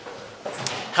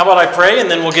How about I pray,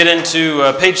 and then we'll get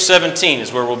into page 17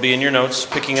 is where we'll be in your notes,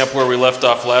 picking up where we left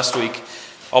off last week.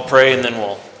 I'll pray, and then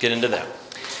we'll get into that.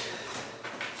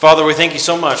 Father, we thank you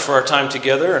so much for our time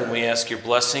together, and we ask your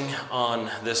blessing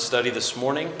on this study this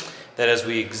morning, that as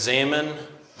we examine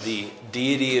the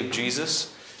deity of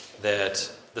Jesus,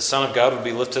 that the Son of God would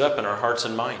be lifted up in our hearts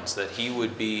and minds, that he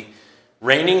would be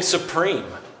reigning supreme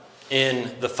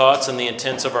in the thoughts and the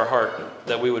intents of our heart,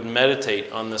 that we would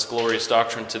meditate on this glorious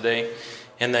doctrine today,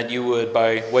 and that you would,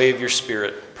 by way of your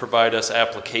Spirit, provide us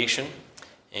application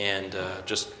and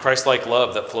just Christ-like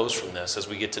love that flows from this as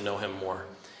we get to know him more.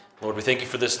 Lord, we thank you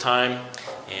for this time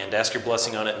and ask your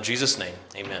blessing on it in Jesus' name.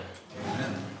 Amen.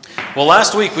 Amen. Well,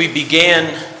 last week we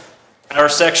began our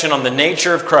section on the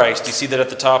nature of Christ. You see that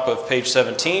at the top of page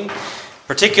 17.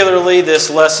 Particularly this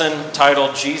lesson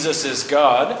titled Jesus is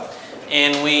God.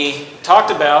 And we talked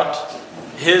about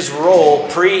his role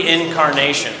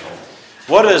pre-incarnation.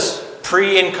 What does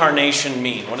pre-incarnation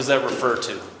mean? What does that refer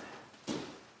to?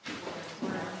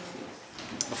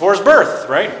 Before his birth,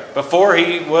 right? Before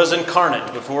he was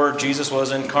incarnate, before Jesus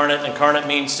was incarnate. Incarnate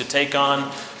means to take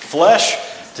on flesh,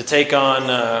 to take on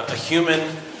a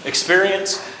human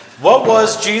experience. What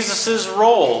was Jesus'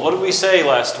 role? What did we say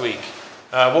last week?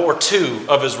 What were two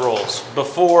of his roles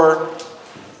before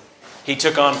he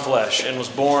took on flesh and was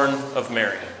born of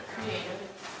Mary?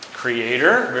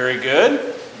 Creator, very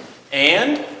good.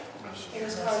 And? He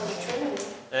was part of the Trinity.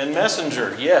 And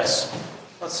messenger, yes.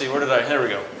 Let's see, there we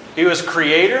go. He was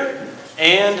creator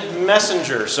and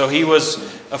messenger. So he was,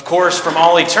 of course, from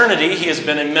all eternity, he has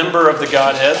been a member of the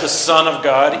Godhead, the Son of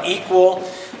God, equal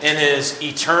in his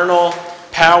eternal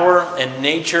power and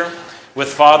nature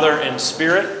with Father and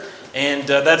Spirit. And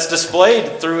that's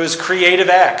displayed through his creative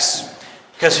acts.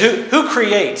 Because who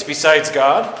creates besides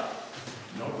God?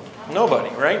 Nobody,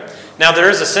 right? Now there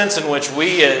is a sense in which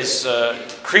we as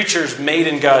creatures made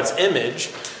in God's image,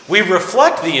 we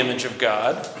reflect the image of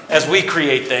God as we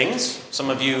create things. Some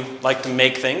of you like to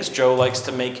make things. Joe likes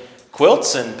to make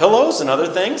quilts and pillows and other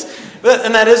things.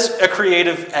 And that is a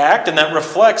creative act, and that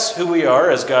reflects who we are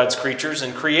as God's creatures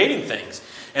in creating things.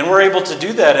 And we're able to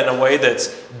do that in a way that's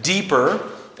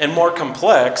deeper and more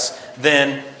complex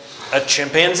than a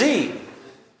chimpanzee.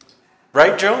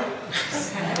 Right, Joe?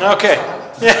 Okay.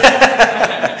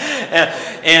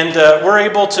 and we're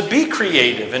able to be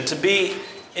creative and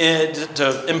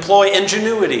to employ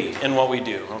ingenuity in what we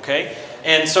do, okay?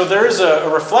 And so there's a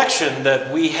reflection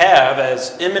that we have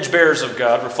as image bearers of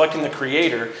God, reflecting the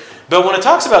Creator. But when it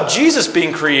talks about Jesus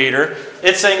being Creator,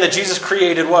 it's saying that Jesus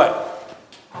created what?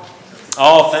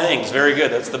 All things. Very good.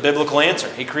 That's the biblical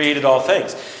answer. He created all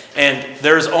things. And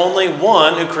there's only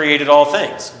one who created all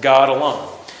things, God alone.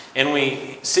 And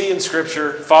we see in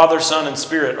Scripture, Father, Son, and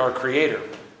Spirit are Creator.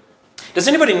 Does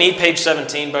anybody need page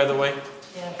 17, by the way?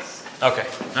 Yes. Okay.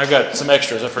 I've got some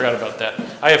extras. I forgot about that.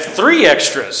 I have 3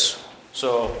 extras.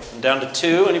 So I'm down to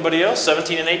 2. Anybody else?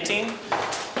 17 and 18?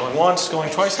 Going once, going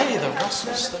twice. Hey, the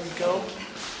Russells. There you go.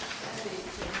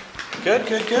 Good.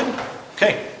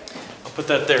 Okay. I'll put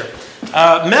that there.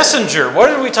 Messenger. What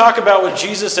did we talk about with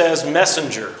Jesus as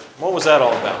messenger? What was that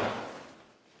all about?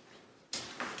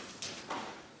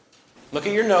 Look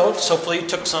at your notes. Hopefully you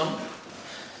took some.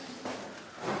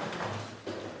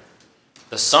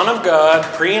 The Son of God,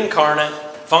 pre-incarnate,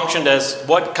 functioned as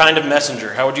what kind of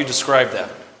messenger? How would you describe that?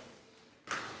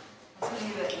 Wasn't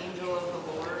he the angel of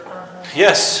the Lord?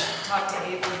 Yes. Talked to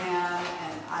Abraham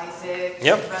and Isaac.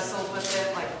 Yep. Wrestled with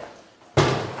it.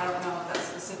 I don't know if that's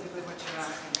specifically what you're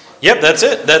asking for. Yep, that's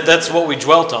it. That's what we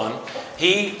dwelt on.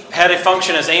 He had a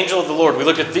function as angel of the Lord. We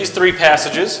looked at these 3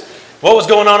 passages. What was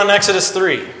going on in Exodus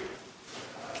 3?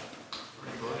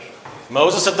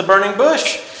 Moses at the burning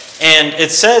bush. And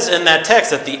it says in that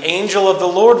text that the angel of the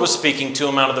Lord was speaking to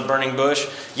him out of the burning bush.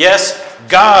 Yes,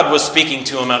 God was speaking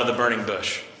to him out of the burning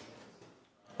bush.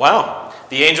 Wow.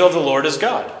 The angel of the Lord is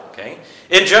God. Okay.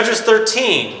 In Judges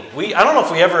 13, I don't know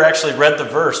if we ever actually read the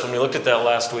verse when we looked at that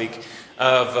last week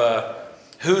of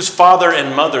whose father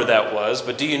and mother that was.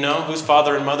 But do you know whose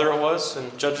father and mother it was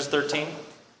in Judges 13?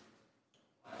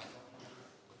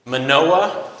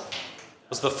 Manoah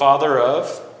was the father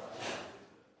of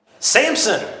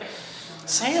Samson.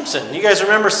 You guys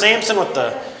remember Samson with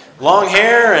the long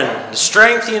hair and the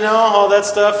strength, all that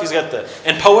stuff? He's got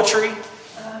and poetry.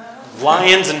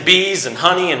 Lions and bees and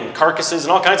honey and carcasses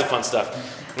and all kinds of fun stuff.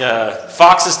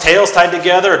 Fox's tails tied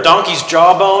together, a donkey's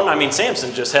jawbone. I mean,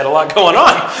 Samson just had a lot going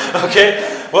on.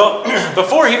 Okay? Well,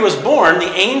 before he was born,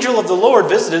 the angel of the Lord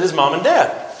visited his mom and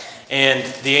dad. And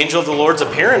the angel of the Lord's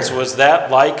appearance was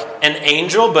that like an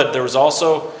angel, but there was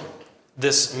also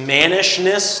this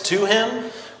mannishness to him,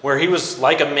 where he was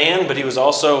like a man, but he was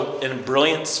also in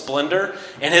brilliant splendor.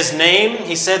 And his name,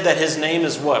 he said that his name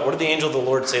is what? What did the angel of the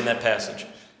Lord say in that passage?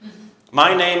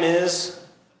 My name is,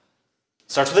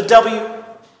 starts with a W.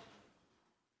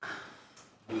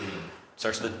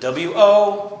 Starts with a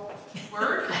W-O.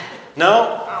 Word?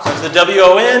 No, starts with a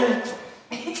W-O-N.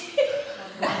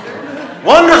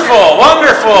 Wonderful,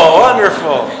 wonderful,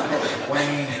 wonderful.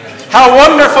 How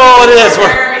wonderful it is.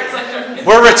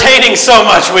 We're retaining so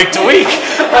much week to week.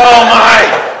 Oh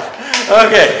my.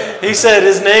 Okay, he said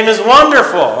his name is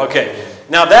wonderful. Okay,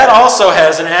 now that also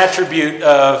has an attribute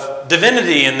of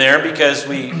divinity in there because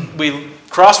we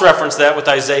cross-reference that with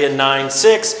Isaiah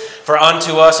 9:6. For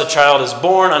unto us a child is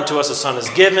born, unto us a son is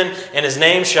given, and his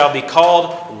name shall be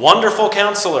called Wonderful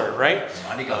Counselor, right?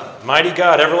 Mighty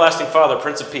God, Everlasting Father,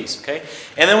 Prince of Peace, okay?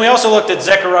 And then we also looked at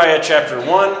Zechariah chapter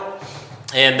 1,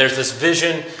 and there's this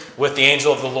vision with the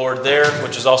angel of the Lord there,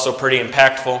 which is also pretty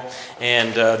impactful.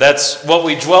 And that's what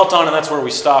we dwelt on, and that's where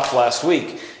we stopped last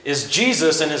week, is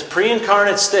Jesus in his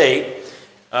pre-incarnate state.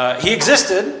 He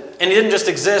existed, and he didn't just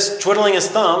exist twiddling his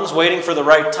thumbs, waiting for the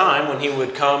right time when he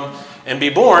would come and be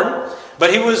born,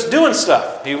 but he was doing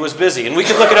stuff. He was busy. And we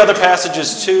could look at other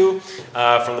passages too,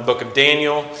 from the book of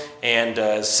Daniel, and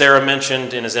as Sarah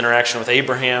mentioned in his interaction with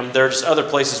Abraham. There are just other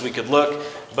places we could look,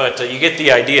 but you get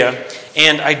the idea.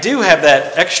 And I do have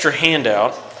that extra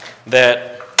handout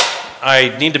that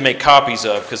I need to make copies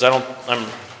of, because I'm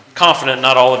confident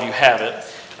not all of you have it.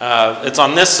 It's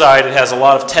on this side. It has a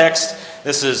lot of text.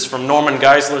 This is from Norman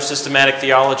Geisler's Systematic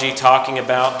Theology, talking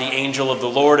about the angel of the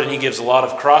Lord, and he gives a lot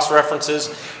of cross-references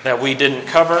that we didn't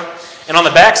cover. And on the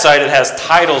back side, it has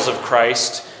titles of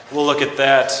Christ. We'll look at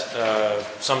that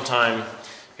sometime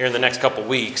here in the next couple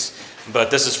weeks.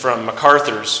 But this is from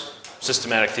MacArthur's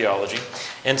Systematic Theology.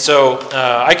 And so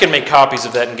I can make copies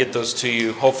of that and get those to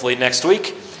you hopefully next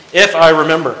week, if I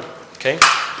remember. Okay?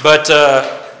 But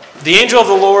the angel of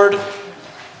the Lord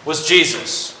was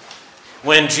Jesus.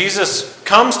 When Jesus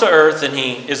comes to earth and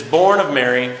he is born of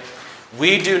Mary,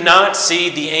 we do not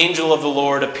see the angel of the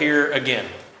Lord appear again.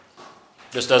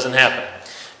 Just doesn't happen.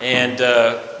 And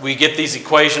we get these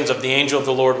equations of the angel of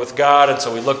the Lord with God, and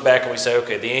so we look back and we say,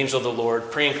 okay, the angel of the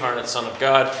Lord, pre-incarnate Son of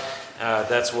God,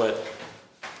 that's what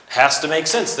has to make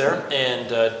sense there. And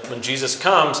when Jesus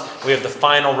comes, we have the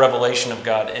final revelation of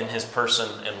God in his person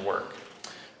and work.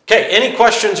 Okay, any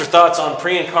questions or thoughts on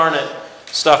pre-incarnate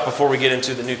stuff before we get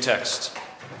into the new text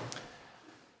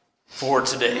for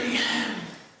today? It's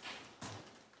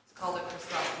called a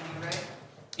Christophany, right?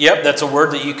 Yep, that's a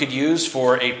word that you could use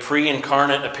for a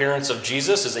pre-incarnate appearance of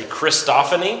Jesus, is a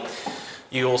Christophany.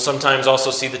 You will sometimes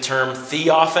also see the term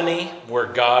theophany, where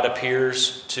God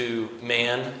appears to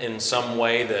man in some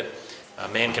way that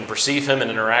man can perceive him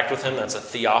and interact with him. That's a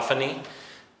theophany.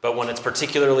 But when it's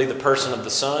particularly the person of the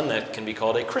Son, that can be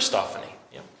called a Christophany.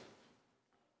 Yep.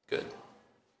 Good.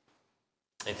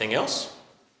 Anything else?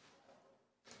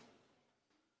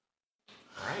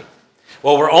 All right.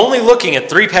 Well, we're only looking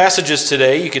at 3 passages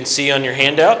today. You can see on your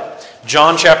handout.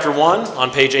 John chapter 1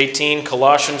 on page 18,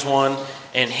 Colossians 1,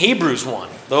 and Hebrews 1.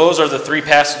 Those are the 3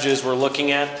 passages we're looking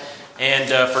at.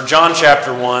 And for John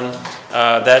chapter 1,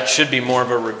 that should be more of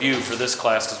a review for this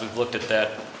class because we've looked at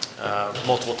that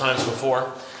multiple times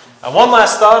before. One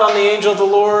last thought on the angel of the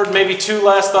Lord, maybe 2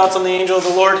 last thoughts on the angel of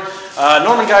the Lord.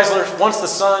 Norman Geisler, once the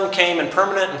Son came in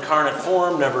permanent incarnate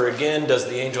form, never again does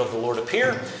the angel of the Lord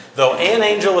appear, though an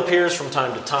angel appears from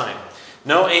time to time.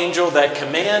 No angel that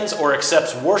commands or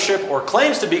accepts worship or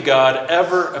claims to be God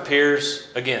ever appears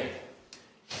again.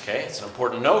 Okay, it's an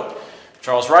important note.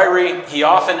 Charles Ryrie, he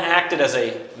often acted as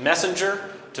a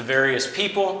messenger to various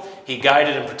people. He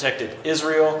guided and protected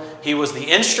Israel. He was the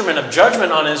instrument of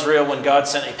judgment on Israel when God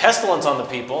sent a pestilence on the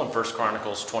people in 1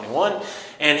 Chronicles 21.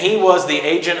 And he was the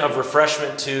agent of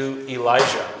refreshment to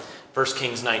Elijah, 1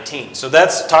 Kings 19. So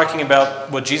that's talking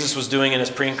about what Jesus was doing in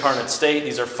his pre-incarnate state.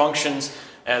 These are functions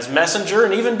as messenger,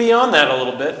 and even beyond that a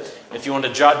little bit. If you want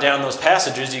to jot down those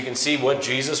passages, you can see what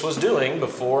Jesus was doing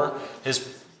before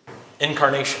his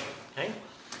incarnation. Okay?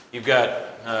 You've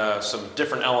got some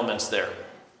different elements there.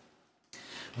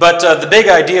 But the big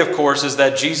idea, of course, is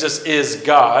that Jesus is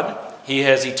God. He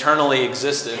has eternally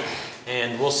existed.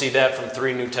 And we'll see that from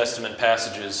 3 New Testament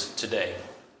passages today.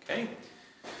 Okay?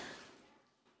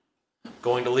 I'm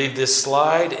going to leave this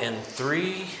slide in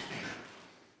 3,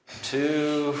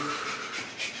 2...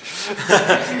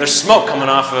 There's smoke coming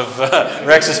off of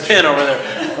Rex's pin over there.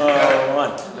 Oh,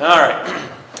 1. All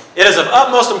right. It is of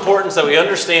utmost importance that we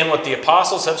understand what the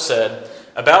apostles have said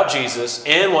about Jesus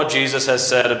and what Jesus has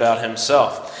said about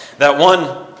himself. That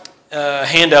one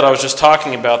handout I was just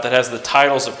talking about that has the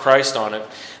titles of Christ on it,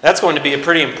 that's going to be a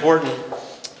pretty important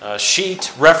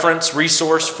sheet, reference,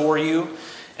 resource for you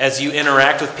as you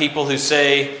interact with people who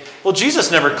say, well,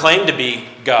 Jesus never claimed to be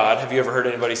God. Have you ever heard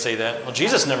anybody say that? Well,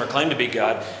 Jesus never claimed to be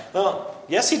God. Well,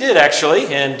 yes, he did actually,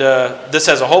 and this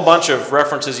has a whole bunch of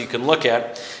references you can look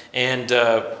at. And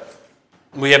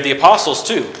we have the apostles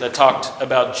too that talked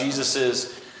about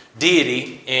Jesus'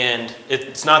 deity, and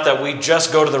it's not that we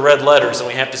just go to the red letters and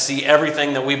we have to see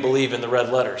everything that we believe in the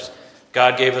red letters.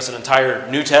 God gave us an entire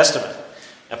New Testament,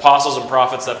 apostles and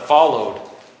prophets that followed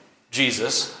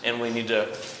Jesus, and we need to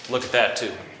look at that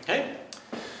too. Okay?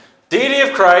 Deity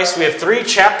of Christ, we have 3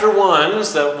 chapter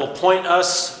 1s that will point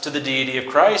us to the deity of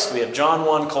Christ. We have John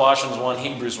 1, Colossians 1,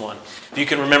 Hebrews 1. If you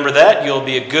can remember that, you'll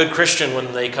be a good Christian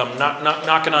when they come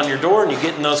knocking on your door and you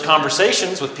get in those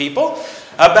conversations with people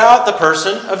about the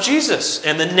person of Jesus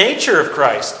and the nature of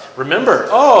Christ. Remember,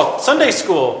 Sunday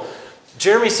school,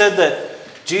 Jeremy said that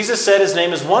Jesus said his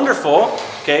name is wonderful.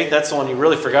 Okay, that's the one you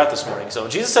really forgot this morning. So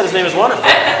Jesus said his name is wonderful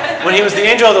when he was the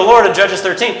angel of the Lord in Judges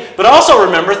 13. But also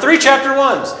remember 3 chapter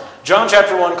 1s. John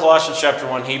chapter 1, Colossians chapter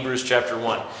 1, Hebrews chapter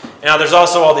 1. Now there's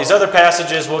also all these other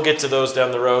passages. We'll get to those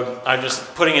down the road. I'm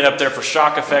just putting it up there for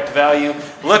shock effect value.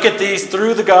 Look at these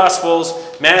through the Gospels.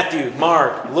 Matthew,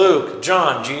 Mark, Luke,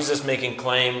 John. Jesus making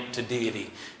claim to deity.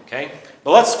 Okay?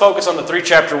 But let's focus on the 3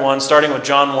 chapter 1, starting with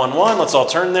John 1:1. Let's all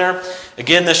turn there.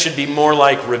 Again, this should be more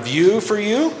like review for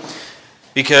you,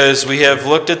 because we have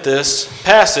looked at this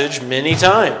passage many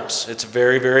times. It's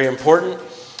very, very important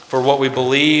for what we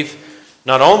believe,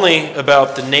 not only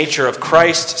about the nature of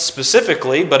Christ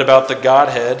specifically, but about the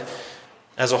Godhead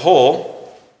as a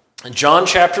whole. John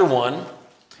chapter 1,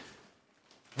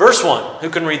 verse 1. Who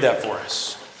can read that for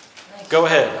us? Go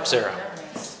ahead, Sarah.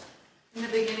 In the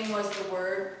beginning was the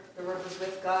Word was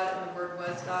with God, and the Word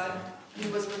was God. He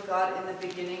was with God in the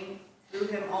beginning. Through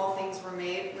him all things were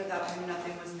made. Without him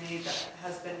nothing was made that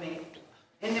has been made.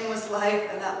 In him was life,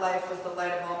 and that life was the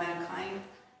light of all mankind.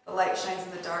 The light shines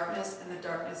in the darkness, and the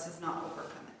darkness has not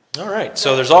overcome it. All right,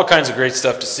 so there's all kinds of great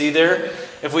stuff to see there.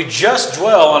 If we just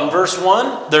dwell on verse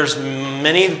 1, there's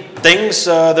many things.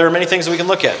 There are many things that we can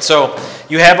look at. So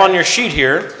you have on your sheet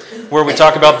here where we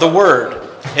talk about the Word.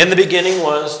 In the beginning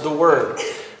was the Word.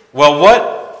 Well,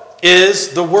 what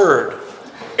is the Word?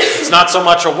 It's not so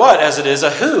much a what as it is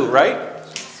a who, right?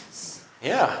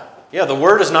 Yeah, the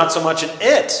Word is not so much an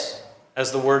it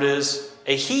as the Word is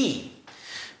a he.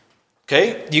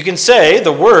 Okay, you can say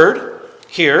the Word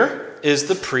here is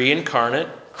the pre-incarnate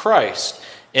Christ.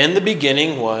 In the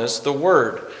beginning was the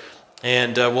Word.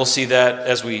 And we'll see that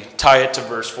as we tie it to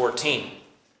verse 14.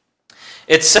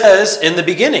 It says, in the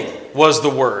beginning was the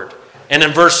Word. And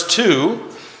in verse 2,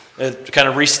 it kind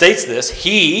of restates this.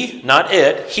 He, not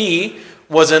it, he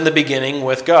was in the beginning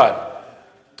with God.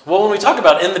 Well, when we talk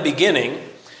about in the beginning,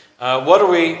 what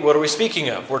are we speaking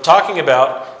of? We're talking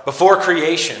about before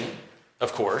creation,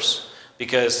 of course,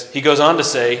 because he goes on to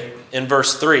say in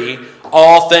verse 3,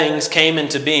 all things came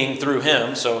into being through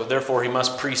him, so therefore he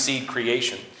must precede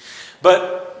creation.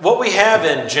 But what we have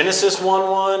in Genesis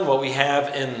 1:1, what we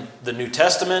have in the New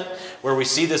Testament, where we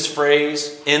see this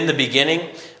phrase, in the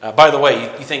beginning. By the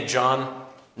way, you think John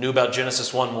knew about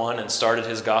Genesis 1:1 and started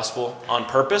his gospel on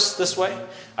purpose this way?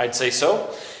 I'd say so.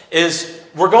 Is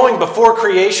we're going before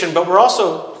creation, but we're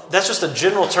also, that's just a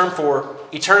general term for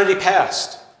eternity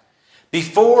past.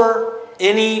 Before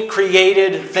any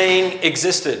created thing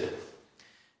existed.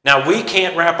 Now, we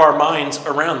can't wrap our minds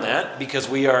around that because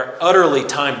we are utterly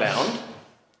time-bound.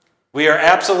 We are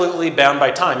absolutely bound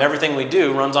by time. Everything we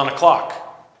do runs on a clock,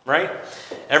 right?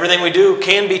 Everything we do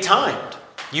can be timed.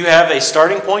 You have a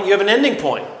starting point, you have an ending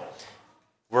point.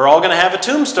 We're all going to have a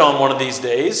tombstone one of these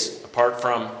days, apart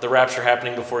from the rapture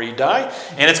happening before you die,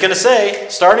 and it's going to say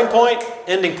starting point,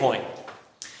 ending point.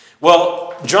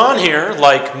 Well, John here,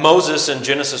 like Moses in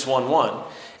Genesis 1:1,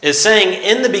 is saying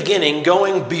in the beginning,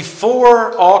 going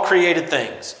before all created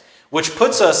things, which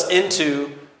puts us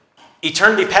into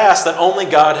eternity past that only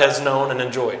God has known and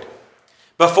enjoyed.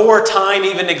 Before time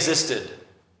even existed,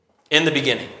 in the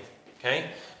beginning. Okay?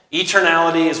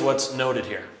 Eternality is what's noted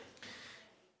here.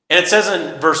 And it says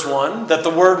in verse 1 that the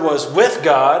Word was with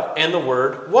God and the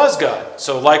Word was God.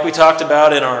 So like we talked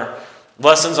about in our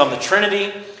lessons on the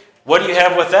Trinity, what do you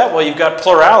have with that? Well, you've got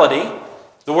plurality.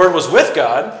 The Word was with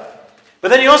God. But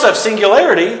then you also have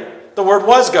singularity. The Word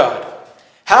was God.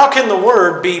 How can the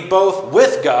Word be both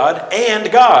with God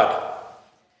and God?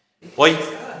 Well,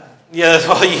 you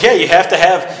have to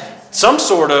have some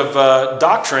sort of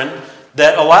doctrine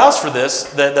that allows for this,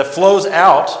 that flows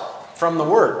out from the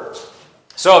Word.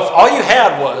 So if all you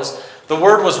had was the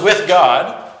Word was with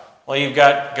God, well, you've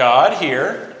got God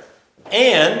here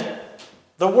and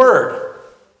the Word.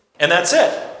 And that's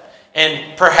it.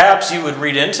 And perhaps you would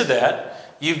read into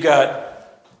that, you've got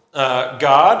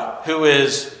God, who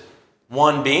is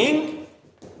one being,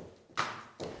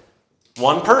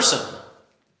 one person.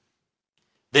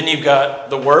 Then you've got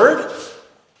the Word,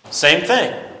 same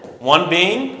thing. One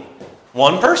being,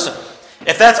 one person.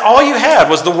 If that's all you had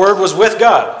was the Word was with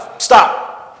God,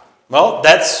 stop. Well,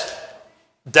 that's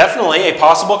definitely a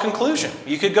possible conclusion.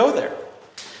 You could go there.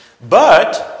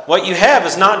 But what you have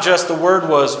is not just the Word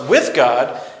was with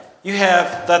God, you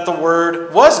have that the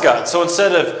Word was God. So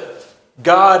instead of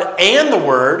God and the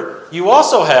Word, you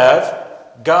also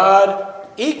have God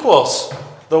equals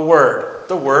the Word.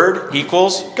 The Word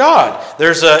equals God.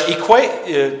 There's an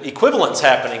equivalence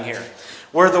happening here,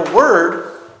 where the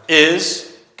Word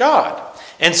is God.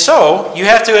 And so, you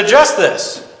have to adjust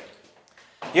this.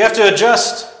 You have to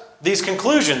adjust these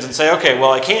conclusions and say, okay,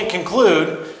 well, I can't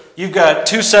conclude you've got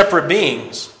two separate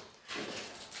beings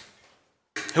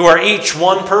who are each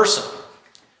one person.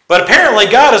 But apparently,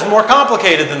 God is more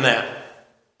complicated than that.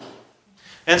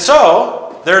 And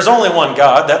so, there's only one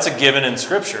God. That's a given in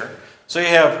Scripture. So you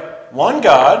have one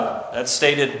God, that's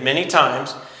stated many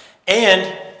times,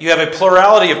 and you have a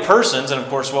plurality of persons. And of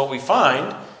course, what we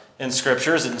find in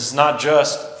Scripture is it's not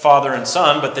just Father and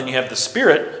Son, but then you have the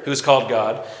Spirit, who's called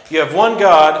God. You have one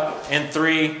God and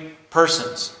three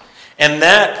persons. And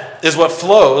that is what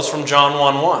flows from John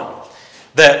 1:1.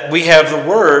 That we have the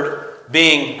Word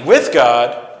being with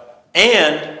God,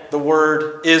 and the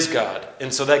Word is God.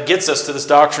 And so that gets us to this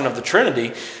doctrine of the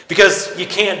Trinity, because you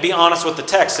can't be honest with the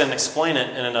text and explain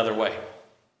it in another way.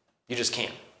 You just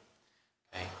can't.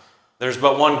 Okay? There's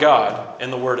but one God,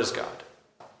 and the Word is God.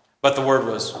 But the Word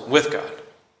was with God.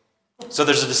 So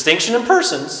there's a distinction in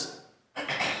persons,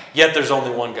 yet there's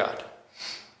only one God.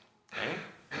 Okay?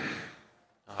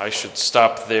 I should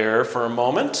stop there for a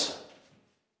moment.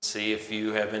 See if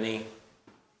you have any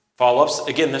follow-ups.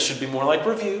 Again, this should be more like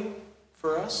review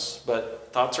for us, but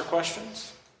thoughts or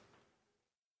questions?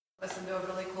 Listen to a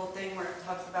really cool thing where it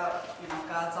talks about,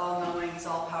 God's all-knowing, He's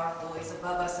all-powerful, He's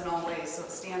above us in all ways. So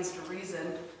it stands to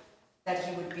reason that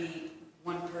He would be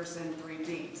one person, three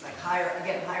beings, like higher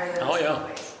than us in all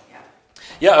ways.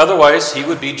 Yeah, otherwise He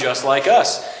would be just like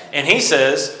us. And He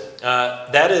says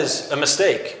that is a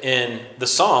mistake. In the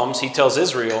Psalms, He tells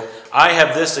Israel, I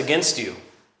have this against you.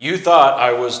 You thought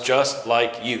I was just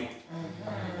like you.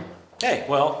 Hey,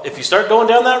 well, if you start going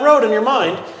down that road in your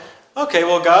mind, okay,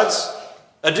 well, God's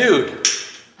a dude.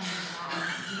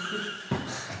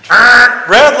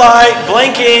 Red light,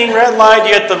 blinking, red light.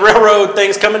 You get the railroad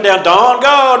things coming down. Don't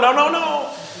go.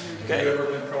 No. Okay. Have you ever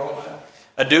been called that?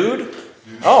 A dude?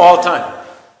 Oh, all the time.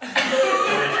 I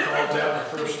was called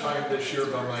that the first time this year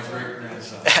by my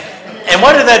great-grandson. And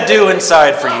what did that do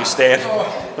inside for you, Stan?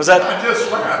 Was that? I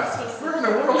just laughed. Where in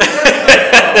the world did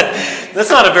that come That's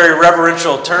not a very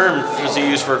reverential term as you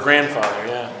use for a grandfather,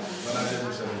 yeah. from? But I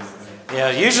didn't say anything.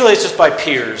 Yeah, usually it's just by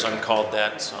peers I'm called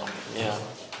that, so, yeah.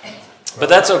 But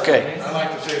that's okay. I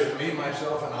like to say that me,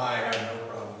 myself, and I have no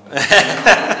problem with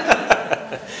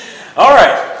that. All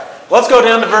right, let's go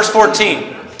down to verse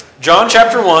 14. John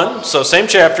chapter 1, so same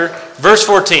chapter, verse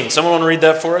 14. Someone want to read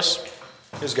that for us?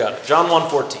 Who's got it? John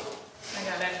 1:14. I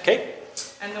got it. Okay.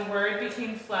 And the Word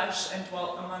became flesh and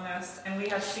dwelt among us, and we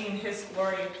have seen His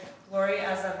glory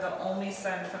as of the only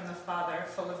Son from the Father,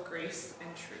 full of grace and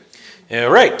truth. All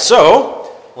right,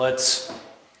 so let's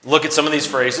look at some of these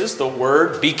phrases. The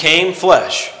Word became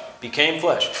flesh. Became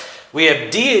flesh. We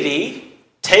have deity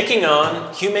taking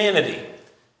on humanity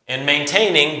and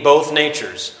maintaining both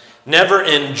natures. Never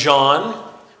in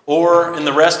John or in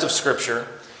the rest of Scripture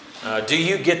do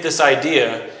you get this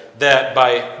idea that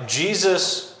by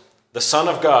Jesus, the Son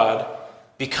of God,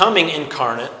 becoming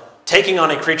incarnate, taking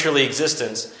on a creaturely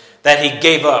existence, that He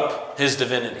gave up His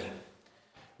divinity.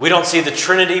 We don't see the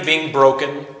Trinity being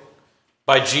broken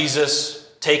by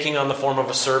Jesus taking on the form of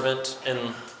a servant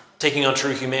and taking on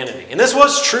true humanity. And this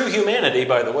was true humanity,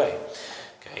 by the way.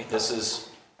 Okay, this is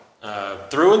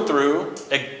through and through,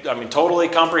 totally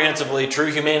comprehensively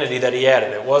true humanity that He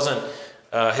added. It wasn't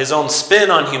His own spin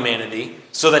on humanity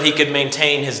so that He could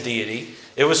maintain His deity.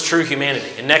 It was true humanity.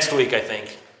 And next week, I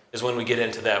think, is when we get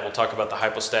into that. We'll talk about the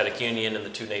hypostatic union and the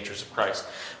two natures of Christ.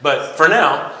 But for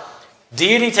now,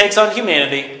 deity takes on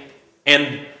humanity,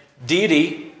 and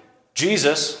deity,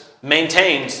 Jesus,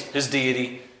 maintains His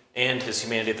deity and His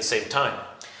humanity at the same time.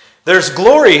 There's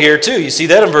glory here too. You see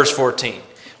that in verse 14.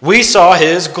 We saw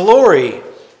His glory,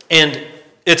 and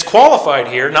it's qualified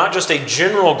here, not just a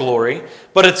general glory,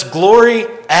 but it's glory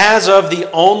as of the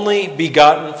only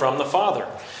begotten from the Father.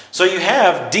 So you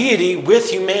have deity with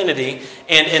humanity,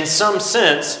 and in some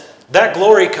sense, that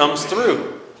glory comes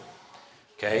through.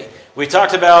 Okay? We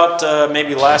talked about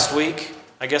maybe last week,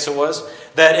 I guess it was,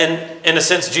 that in a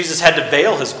sense Jesus had to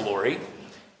veil his glory.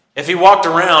 If he walked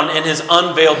around in his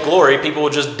unveiled glory, people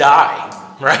would just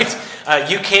die, right?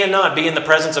 You cannot be in the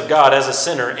presence of God as a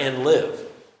sinner and live.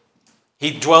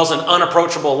 He dwells in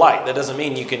unapproachable light. That doesn't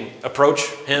mean you can approach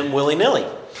him willy-nilly.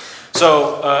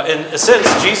 So, in a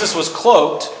sense, Jesus was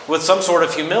cloaked with some sort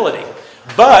of humility.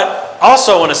 But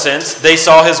also, in a sense, they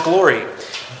saw his glory.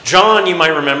 John, you might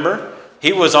remember,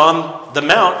 he was on the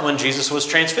mount when Jesus was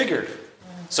transfigured.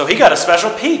 So he got a special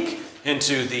peek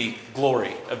into the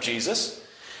glory of Jesus.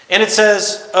 And it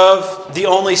says, of the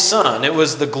only Son. It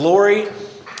was the glory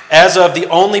as of the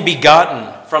only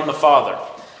begotten from the Father.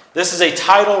 This is a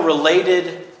title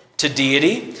related to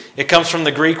deity. It comes from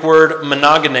the Greek word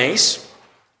monogenes.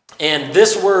 And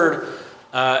this word,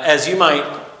 as you might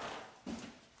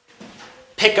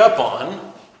pick up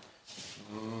on,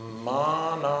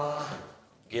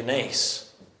 monogenes,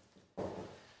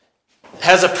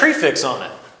 has a prefix on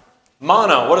it.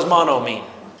 Mono. What does mono mean?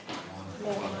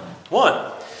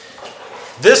 One.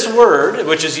 This word,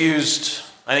 which is used,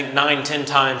 I think, 9-10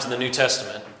 times in the New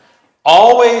Testament,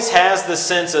 always has the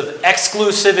sense of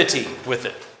exclusivity with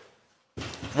it.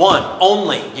 One,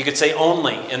 only. You could say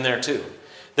only in there too.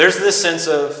 There's this sense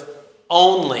of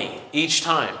only each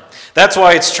time. That's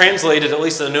why it's translated, at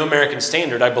least in the New American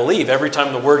Standard, I believe, every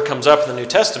time the word comes up in the New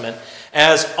Testament,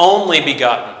 as only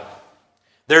begotten.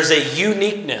 There's a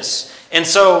uniqueness. And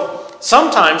so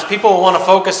sometimes people want to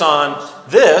focus on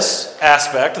this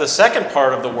aspect, the second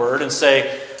part of the word, and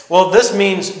say, well, this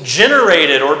means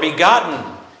generated or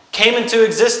begotten, came into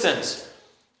existence.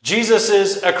 Jesus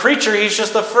is a creature, he's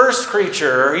just the first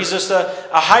creature, or he's just a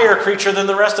higher creature than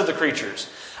the rest of the creatures.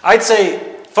 I'd say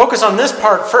focus on this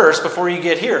part first before you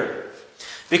get here.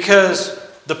 Because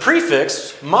the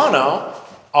prefix, mono,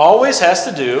 always has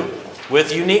to do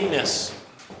with uniqueness.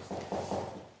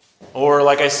 Or,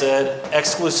 like I said,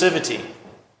 exclusivity.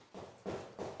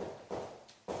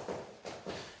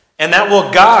 And that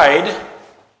will guide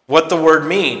what the word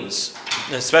means,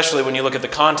 especially when you look at the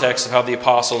context of how the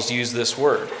apostles use this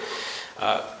word.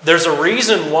 There's a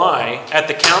reason why at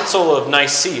the Council of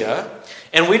Nicaea,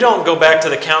 and we don't go back to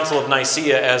the Council of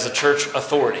Nicaea as a church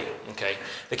authority. Okay,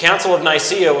 the Council of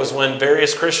Nicaea was when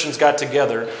various Christians got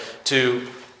together to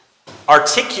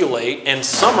articulate and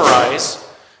summarize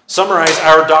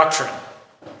our doctrine.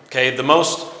 Okay, the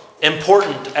most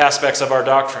important aspects of our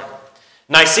doctrine.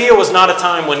 Nicaea was not a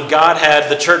time when God had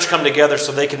the church come together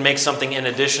so they could make something in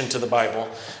addition to the Bible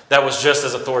that was just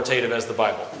as authoritative as the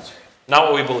Bible. Not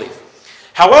what we believe.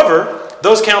 However,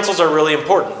 those councils are really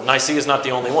important. Nicaea is not the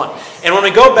only one. And when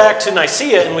we go back to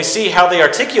Nicaea and we see how they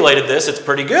articulated this, it's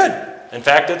pretty good. In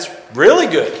fact, it's really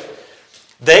good.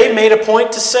 They made a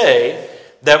point to say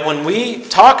that when we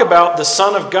talk about the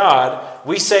Son of God,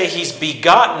 we say he's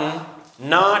begotten,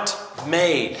 not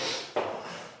made.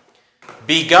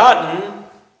 Begotten,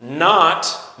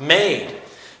 not made.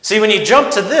 See, when you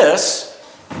jump to this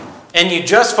and you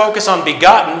just focus on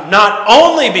begotten, not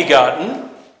only begotten,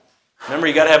 remember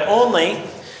you got to have only.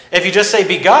 If you just say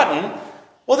begotten,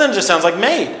 well then it just sounds like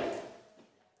made.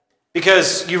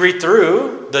 Because you read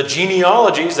through the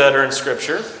genealogies that are in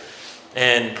Scripture,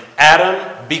 and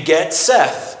Adam beget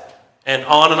Seth. And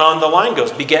on the line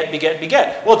goes. Beget, beget,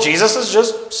 beget. Well, Jesus is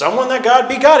just someone that God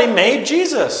begot. He made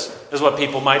Jesus, is what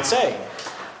people might say.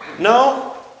 No.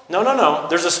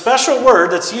 There's a special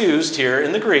word that's used here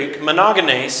in the Greek,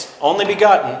 monogenes, only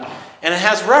begotten, and it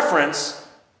has reference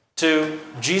to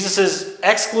Jesus'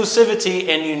 exclusivity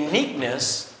and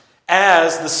uniqueness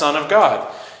as the Son of God.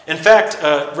 In fact,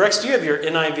 Rex, do you have your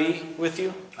NIV with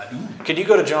you? I do. Could you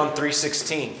go to John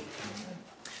 3:16?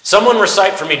 Someone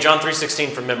recite for me John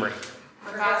 3:16 from memory.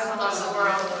 For God so loved the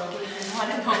world, he gave his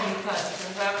one and only Son,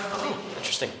 that whoever believes.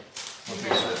 Interesting.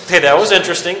 Okay, that was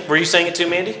interesting. Were you saying it too,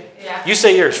 Mandy? Yeah. You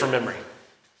say yours from memory.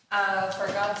 For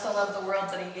God so loved the world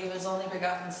that he gave his only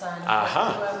begotten Son, Aha.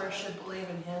 that whoever should believe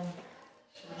in him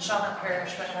shall not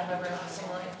perish but have everlasting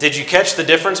life. Did you catch the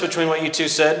difference between what you two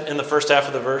said in the first half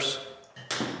of the verse?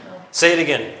 No. Say it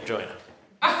again, Joanna.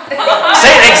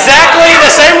 Say it exactly the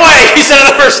same way you said it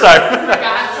the first time. For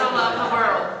God so loved the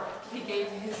world, he gave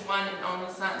his one and only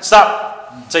Son.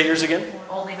 Stop. Say yours again.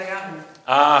 Only begotten.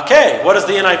 Okay, what does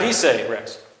the NIV say,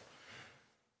 Rex?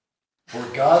 For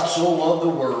God so loved the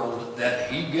world that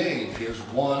he gave his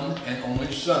one and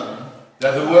only Son,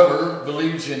 that whoever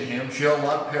believes in him shall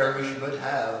not perish but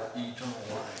have eternal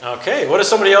life. Okay, what does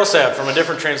somebody else have from a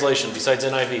different translation besides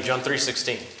NIV? John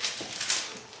 3:16.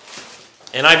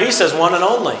 NIV says one and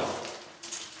only.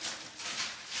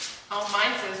 Oh,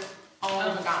 mine says only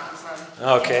begotten Son.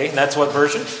 Okay, and that's what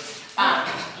version?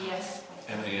 Yes.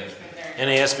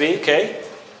 NASB, okay.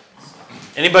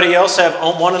 Anybody else have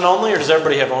one and only, or does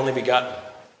everybody have only begotten?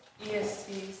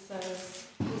 ESV says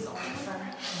his only son.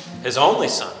 His only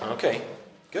son, okay,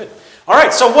 good. All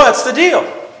right, so what's the deal?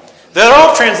 They're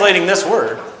all translating this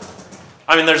word.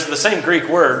 I mean, there's the same Greek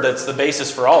word that's the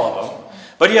basis for all of them.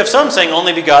 But you have some saying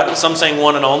only begotten, some saying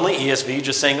one and only, ESV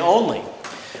just saying only.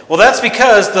 Well, that's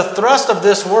because the thrust of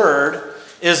this word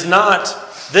is not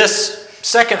this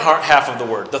second half of the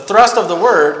word. The thrust of the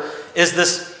word is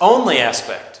this only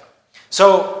aspect.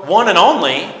 So, one and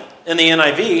only in the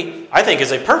NIV, I think,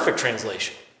 is a perfect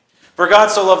translation. For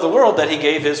God so loved the world that he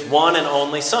gave his one and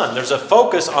only Son. There's a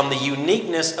focus on the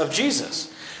uniqueness of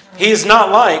Jesus. He is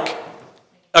not like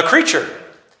a creature.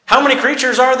 How many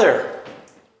creatures are there?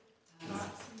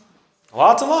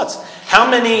 Lots and lots. How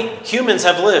many humans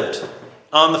have lived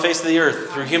on the face of the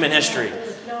earth through human history?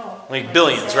 Like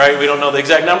billions, right? We don't know the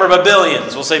exact number, but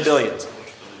billions. We'll say billions.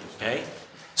 Okay?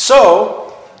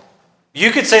 So,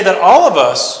 you could say that all of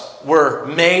us were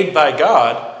made by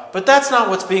God, but that's not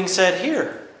what's being said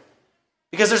here.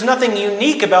 Because there's nothing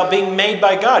unique about being made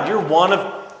by God. You're one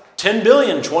of 10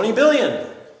 billion, 20 billion.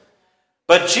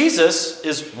 But Jesus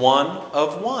is one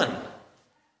of one.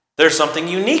 There's something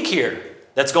unique here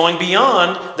that's going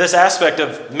beyond this aspect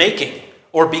of making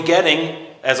or begetting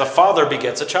as a father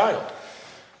begets a child.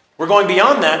 We're going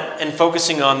beyond that and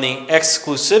focusing on the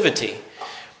exclusivity.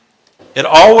 It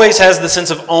always has the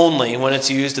sense of only when it's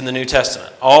used in the New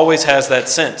Testament. Always has that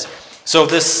sense. So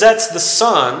this sets the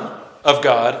Son of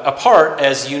God apart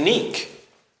as unique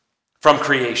from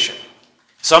creation.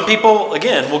 Some people,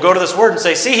 again, will go to this word and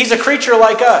say, see, he's a creature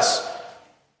like us.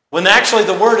 When actually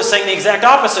the word is saying the exact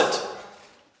opposite.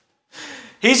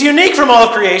 He's unique from all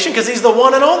of creation because he's the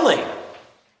one and only.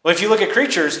 Well, if you look at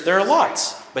creatures, there are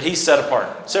lots, but he's set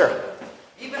apart. Sarah.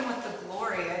 Even with the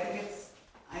glory, I think it's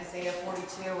Isaiah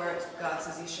 42 where God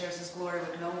says he shares his glory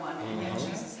with no one, and yet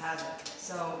Jesus has it.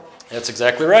 So that's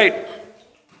exactly right.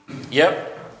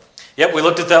 Yep, we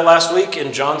looked at that last week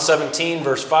in John 17,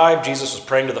 verse 5. Jesus was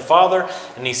praying to the Father,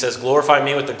 and he says, glorify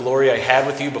me with the glory I had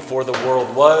with you before the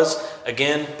world was.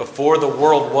 Again, before the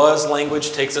world was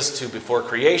language takes us to before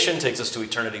creation, takes us to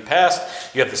eternity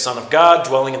past. You have the Son of God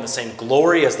dwelling in the same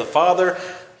glory as the Father.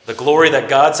 The glory that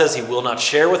God says he will not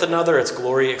share with another. It's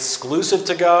glory exclusive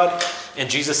to God. And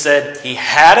Jesus said he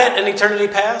had it in eternity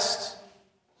past.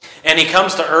 And he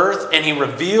comes to earth and he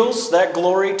reveals that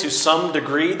glory to some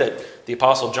degree that the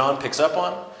Apostle John picks up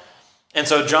on. And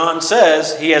so John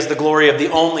says he has the glory of the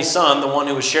only Son, the one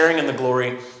who is sharing in the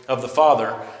glory of the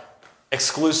Father.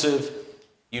 Exclusive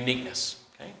uniqueness.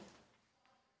 Okay?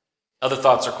 Other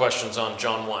thoughts or questions on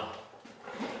John 1?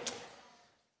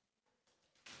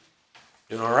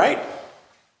 Doing all right?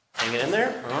 Hanging in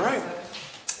there? All right.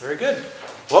 Very good.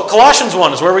 Well, Colossians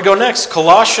 1 is where we go next.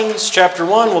 Colossians chapter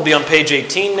 1 will be on page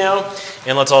 18 now.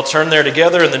 And let's all turn there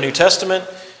together in the New Testament.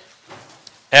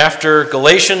 After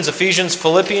Galatians, Ephesians,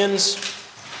 Philippians,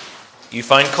 you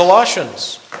find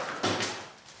Colossians.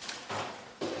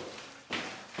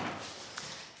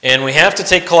 And we have to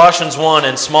take Colossians 1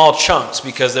 in small chunks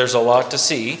because there's a lot to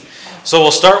see. So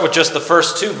we'll start with just the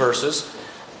first two verses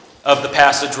of the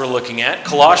passage we're looking at.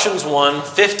 Colossians 1,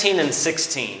 15 and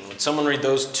 16. Would someone read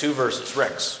those two verses?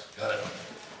 Rex. Got it.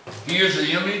 He is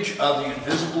the image of the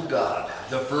invisible God,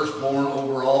 the firstborn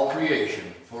over all creation.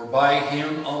 For by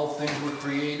him all things were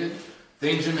created,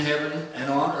 things in heaven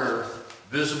and on earth,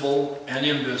 visible and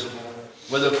invisible,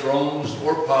 whether thrones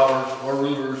or powers or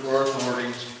rulers or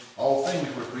authorities. All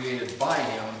things were created by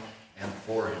him and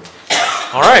for him.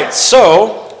 All right,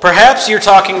 so perhaps you're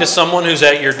talking to someone who's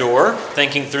at your door,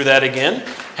 thinking through that again,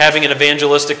 having an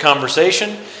evangelistic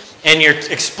conversation, and you're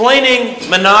explaining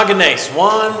monogenes,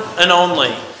 one and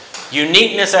only,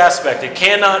 uniqueness aspect. It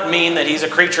cannot mean that he's a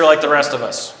creature like the rest of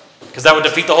us, because that would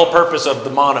defeat the whole purpose of the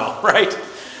mono, right?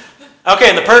 Okay,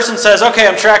 and the person says, okay,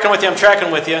 I'm tracking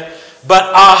with you, but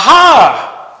aha!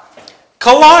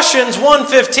 Colossians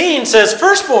 1:15 says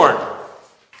firstborn.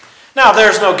 Now,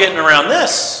 there's no getting around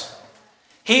this.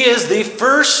 He is the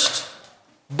firstborn,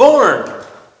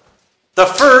 the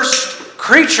first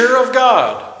creature of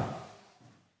God.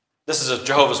 This is a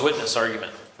Jehovah's Witness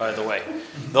argument, by the way.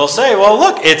 They'll say, well,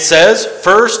 look, it says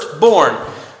firstborn.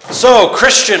 So,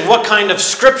 Christian, what kind of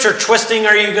scripture twisting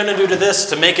are you going to do to this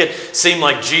to make it seem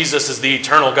like Jesus is the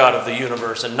eternal God of the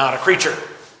universe and not a creature?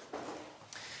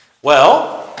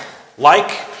 Well, like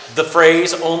the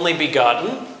phrase only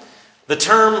begotten, the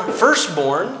term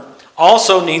firstborn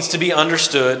also needs to be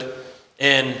understood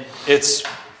in its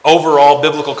overall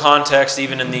biblical context,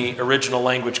 even in the original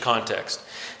language context.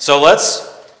 So let's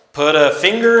put a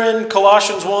finger in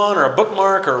Colossians 1 or a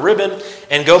bookmark or a ribbon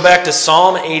and go back to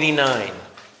Psalm 89.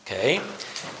 Okay?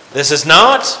 This is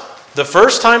not the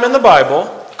first time in the Bible,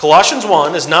 Colossians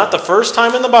 1 is not the first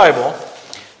time in the Bible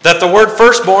that the word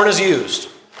firstborn is used.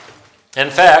 In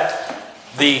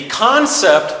fact, the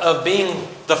concept of being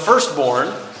the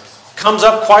firstborn comes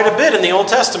up quite a bit in the Old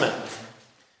Testament.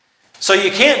 So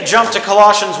you can't jump to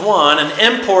Colossians 1 and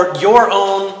import your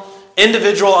own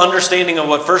individual understanding of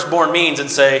what firstborn means and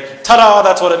say, ta-da,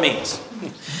 that's what it means.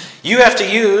 You have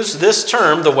to use this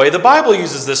term the way the Bible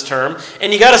uses this term,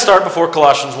 and you got to start before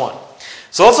Colossians 1.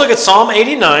 So let's look at Psalm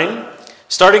 89,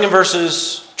 starting in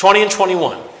verses 20 and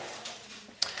 21.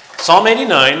 Psalm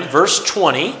 89, verse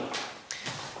 20.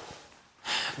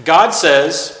 God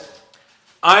says,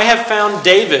 I have found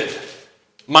David,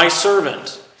 my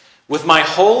servant. With my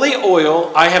holy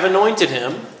oil I have anointed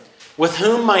him, with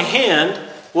whom my hand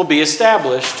will be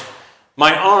established.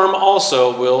 My arm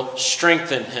also will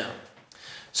strengthen him.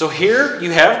 So here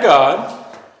you have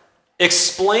God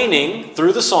explaining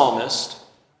through the psalmist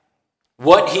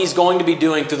what he's going to be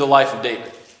doing through the life of David.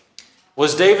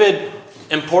 Was David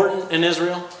important in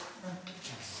Israel?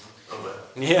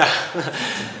 Yeah.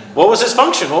 What was his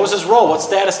function? What was his role? What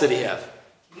status did he have?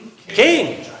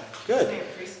 King. Good.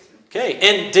 Okay.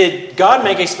 And did God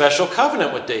make a special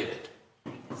covenant with David?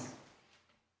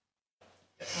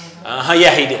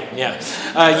 Yeah, he did.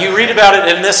 Yeah. You read about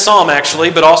it in this psalm,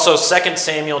 actually, but also 2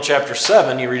 Samuel chapter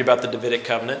 7, you read about the Davidic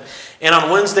covenant. And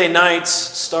on Wednesday nights,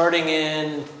 starting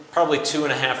in probably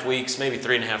 2.5 weeks, maybe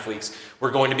 3.5 weeks, we're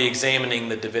going to be examining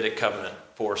the Davidic covenant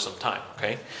for some time,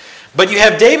 okay? But you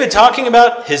have David talking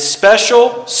about his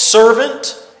special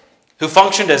servant who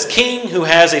functioned as king, who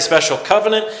has a special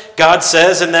covenant. God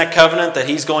says in that covenant that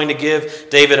he's going to give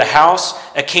David a house,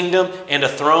 a kingdom, and a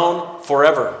throne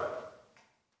forever.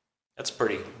 That's a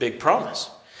pretty big promise.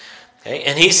 Okay?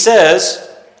 And he says,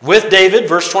 with David,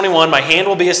 verse 21, my hand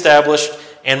will be established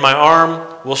and my arm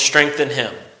will strengthen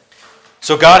him.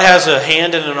 So God has a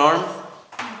hand and an arm?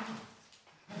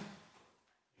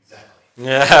 Exactly.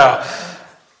 Yeah.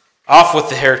 Off with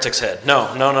the heretic's head. No.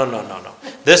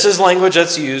 This is language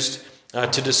that's used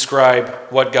to describe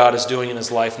what God is doing in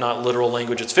his life, not literal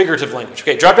language. It's figurative language.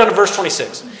 Okay, drop down to verse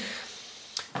 26.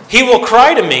 He will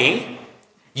cry to me,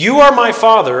 you are my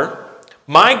Father,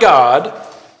 my God,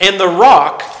 and the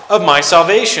rock of my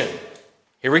salvation.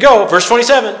 Here we go, verse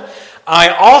 27. I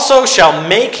also shall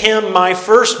make him my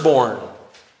firstborn,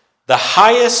 the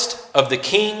highest of the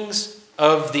kings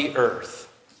of the earth.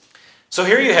 So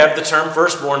here you have the term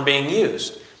firstborn being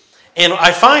used. And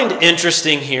I find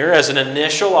interesting here as an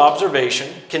initial observation,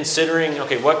 considering,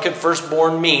 okay, what could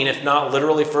firstborn mean if not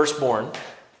literally firstborn?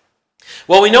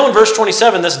 Well, we know in verse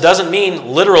 27 this doesn't mean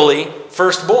literally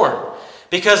firstborn,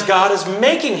 because God is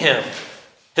making him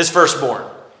his firstborn.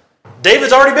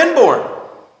 David's already been born.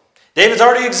 David's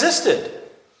already existed.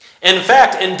 In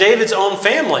fact, in David's own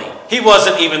family, he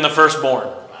wasn't even the firstborn.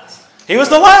 He was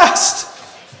the last.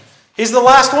 He's the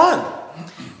last one.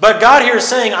 But God here is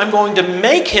saying, I'm going to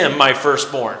make him my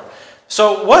firstborn.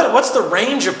 So what's the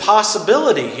range of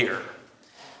possibility here?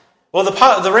 Well,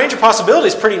 the range of possibility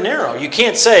is pretty narrow. You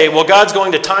can't say, well, God's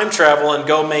going to time travel and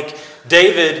go make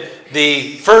David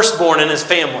the firstborn in his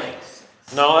family.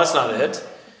 No, that's not it.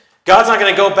 God's not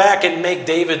going to go back and make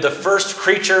David the first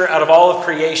creature out of all of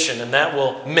creation, and that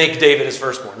will make David his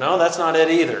firstborn. No, that's not it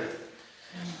either.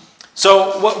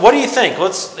 So what do you think?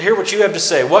 Let's hear what you have to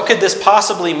say. What could this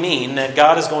possibly mean that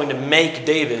God is going to make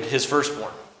David his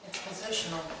firstborn? It's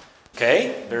positional.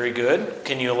 Okay, very good.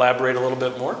 Can you elaborate a little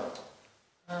bit more?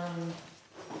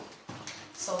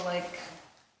 So like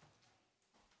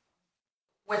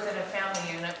within a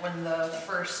family unit, when the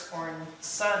firstborn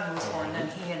son was born, then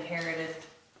he inherited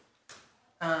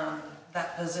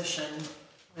that position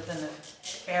within the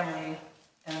family.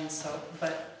 And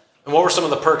what were some of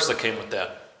the perks that came with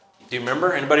that? Do you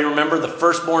remember? Anybody remember the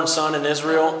firstborn son in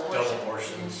Israel? Double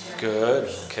portions.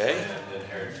 Good. Okay. And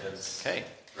inheritance. Okay.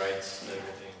 Rights and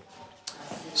everything.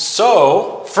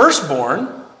 So,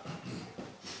 firstborn,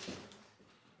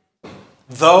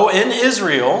 though in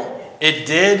Israel, it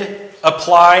did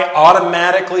apply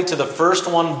automatically to the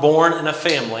first one born in a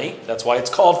family. That's why it's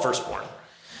called firstborn.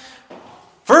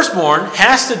 Firstborn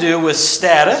has to do with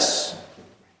status,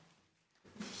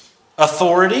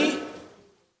 authority,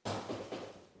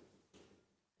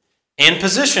 and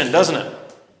position, doesn't it?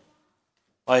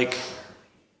 Like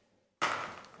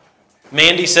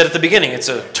Mandy said at the beginning, it's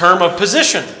a term of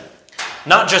position.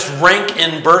 Not just rank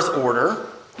in birth order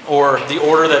or the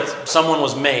order that someone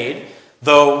was made,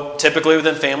 though typically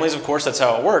within families, of course, that's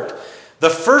how it worked.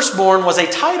 The firstborn was a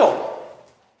title.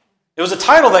 It was a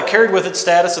title that carried with it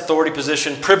status, authority,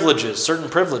 position, privileges, certain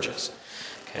privileges.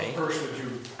 Okay. What verse would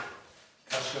you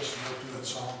ask us to look through that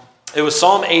psalm? It was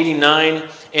Psalm 89,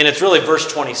 and it's really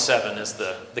verse 27 is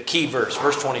the key verse,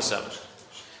 verse 27.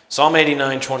 Psalm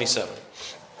 89, 27.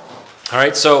 All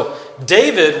right, so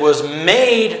David was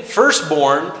made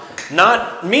firstborn,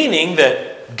 not meaning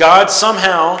that God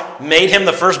somehow made him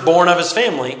the firstborn of his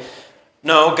family.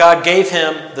 No, God gave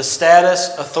him the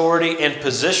status, authority, and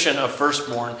position of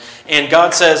firstborn. And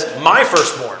God says, my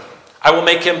firstborn. I will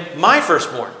make him my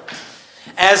firstborn.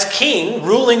 As king,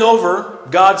 ruling over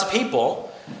God's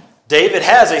people, David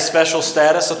has a special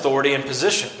status, authority, and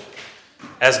position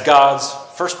as God's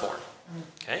firstborn.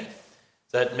 Okay?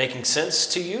 Is that making sense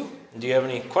to you? Do you have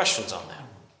any questions on that?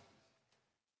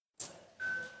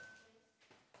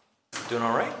 Doing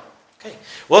all right? Okay.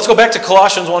 Well, let's go back to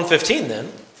Colossians 1:15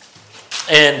 then,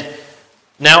 and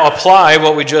now apply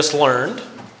what we just learned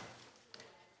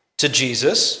to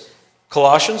Jesus.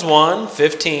 Colossians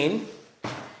 1:15,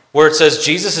 where it says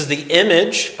Jesus is the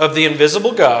image of the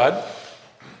invisible God,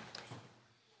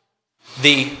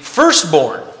 the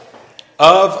firstborn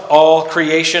of all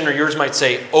creation, or yours might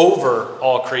say over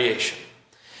all creation.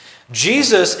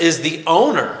 Jesus is the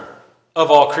owner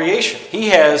of all creation. He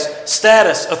has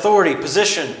status, authority,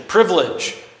 position,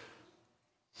 privilege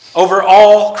over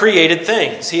all created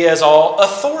things. He has all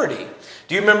authority.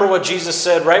 Do you remember what Jesus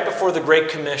said right before the Great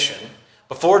Commission?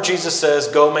 Before Jesus says,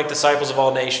 go make disciples of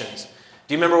all nations.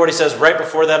 Do you remember what he says right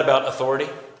before that about authority?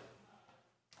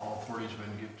 All authority has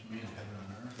been given to me in heaven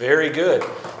and earth. Very good.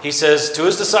 He says to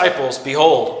his disciples,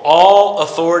 behold, all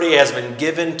authority has been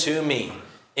given to me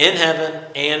in heaven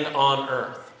and on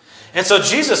earth. And so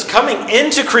Jesus coming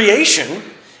into creation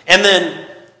and then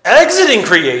exiting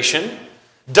creation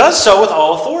does so with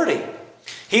all authority.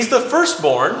 He's the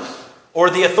firstborn, or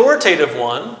the authoritative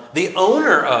one, the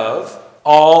owner of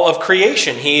all of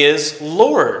creation. He is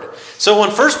Lord. So when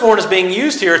firstborn is being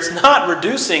used here, it's not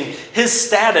reducing his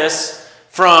status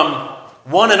from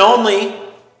one and only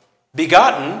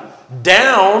begotten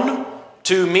down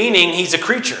to meaning he's a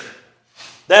creature.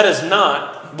 That is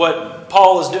not what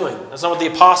Paul is doing. That's not what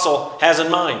the apostle has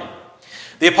in mind.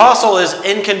 The apostle is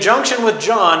in conjunction with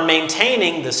John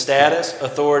maintaining the status,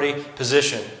 authority,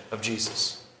 position of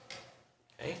Jesus.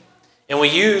 Okay? And we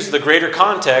use the greater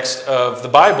context of the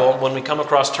Bible when we come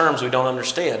across terms we don't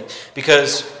understand,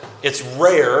 because it's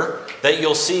rare that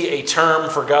you'll see a term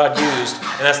for God used,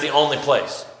 and that's the only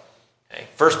place. Okay?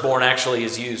 Firstborn actually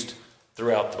is used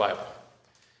throughout the Bible.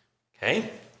 Okay?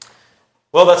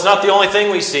 Well, that's not the only thing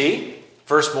we see.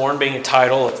 Firstborn being a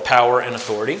title of power and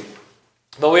authority.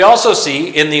 But we also see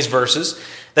in these verses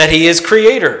that he is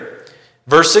creator.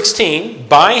 Verse 16,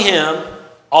 by him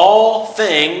all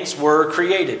things were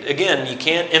created. Again, you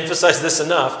can't emphasize this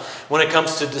enough when it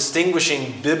comes to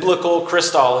distinguishing biblical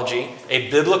Christology, a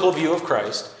biblical view of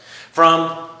Christ,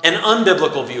 from an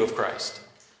unbiblical view of Christ.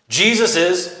 Jesus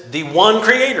is the one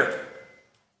creator.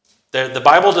 The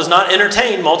Bible does not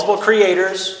entertain multiple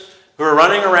creators who are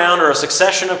running around, or a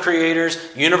succession of creators,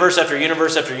 universe after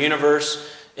universe after universe,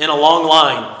 in a long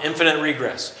line, infinite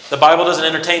regress. The Bible doesn't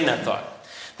entertain that thought.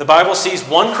 The Bible sees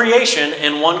one creation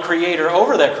and one creator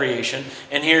over that creation,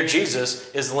 and here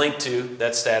Jesus is linked to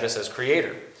that status as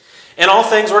creator. And all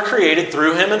things were created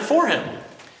through him and for him.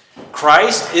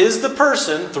 Christ is the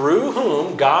person through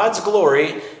whom God's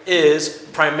glory is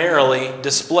primarily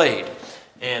displayed.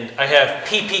 And I have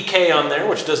PPK on there,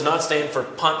 which does not stand for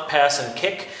punt, pass, and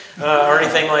kick, or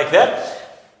anything like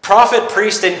that. Prophet,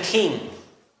 priest, and king.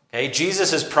 Okay,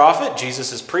 Jesus is prophet,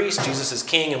 Jesus is priest, Jesus is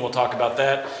king, and we'll talk about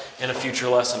that in a future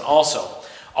lesson also.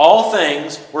 All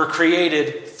things were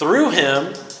created through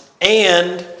him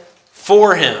and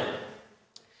for him.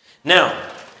 Now,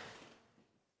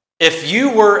 if you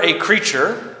were a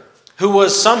creature who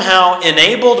was somehow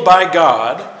enabled by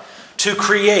God to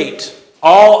create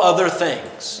all other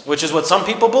things, which is what some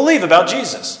people believe about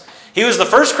Jesus. He was the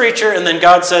first creature, and then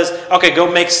God says, okay,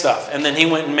 go make stuff. And then he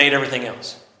went and made everything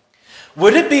else.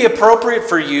 Would it be appropriate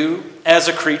for you as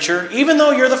a creature, even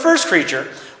though you're the first creature,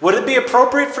 would it be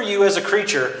appropriate for you as a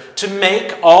creature to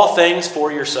make all things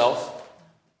for yourself?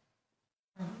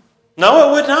 No,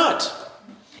 it would not.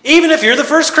 Even if you're the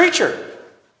first creature,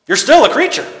 you're still a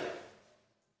creature.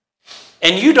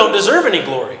 And you don't deserve any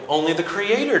glory. Only the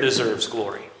Creator deserves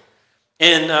glory.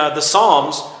 In the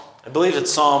Psalms, I believe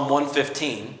it's Psalm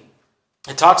 115,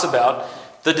 it talks about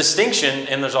the distinction,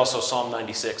 and there's also Psalm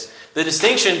 96, the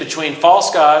distinction between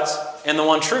false gods and the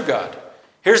one true God.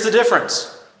 Here's the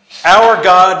difference. Our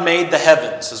God made the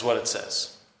heavens, is what it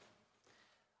says.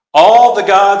 All the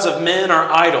gods of men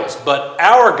are idols, but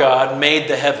our God made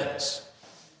the heavens.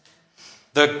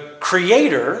 The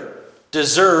Creator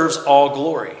deserves all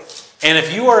glory. And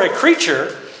if you are a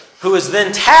creature who is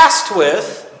then tasked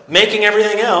with making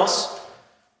everything else,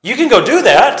 You can go do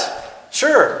that,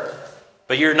 sure,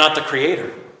 but you're not the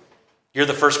creator. You're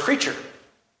the first creature.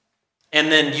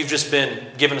 And then you've just been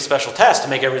given a special task to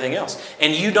make everything else.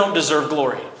 And you don't deserve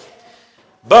glory.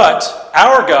 But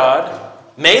our God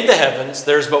made the heavens.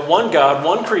 There's but one God,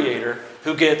 one creator,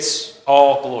 who gets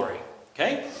all glory.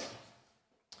 Okay?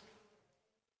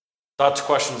 Thoughts,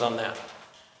 questions on that?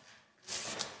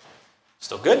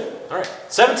 Still good? All right.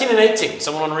 17 and 18.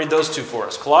 Someone want to read those two for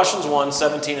us. Colossians 1,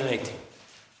 17 and 18.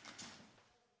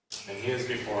 And he is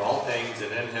before all things,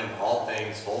 and in him all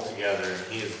things hold together,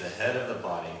 and he is the head of the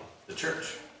body, the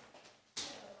church.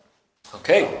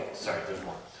 Okay. Sorry, there's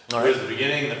more. All Who right. is the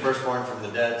beginning, the firstborn from the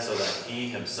dead, so that he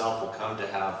himself will come to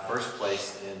have first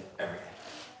place in everything.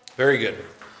 Very good.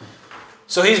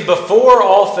 So he's before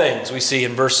all things, we see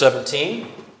in verse 17.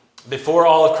 Before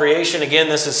all of creation. Again,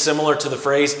 this is similar to the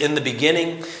phrase, in the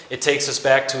beginning. It takes us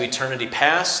back to eternity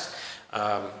past.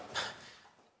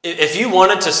 If you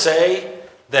wanted to say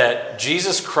that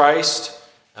Jesus Christ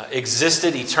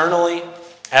existed eternally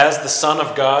as the Son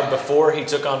of God before he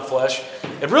took on flesh,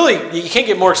 you can't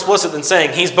get more explicit than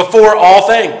saying he's before all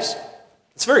things.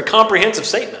 It's a very comprehensive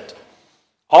statement.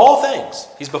 All things,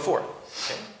 he's before.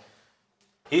 Okay?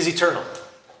 He's eternal.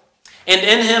 And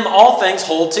in him all things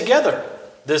hold together.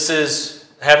 This is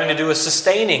having to do with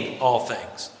sustaining all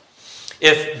things.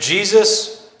 If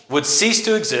Jesus would cease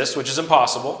to exist, which is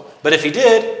impossible, but if he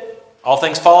did, all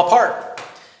things fall apart.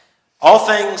 All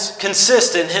things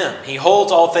consist in him. He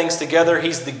holds all things together.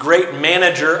 He's the great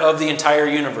manager of the entire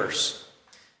universe.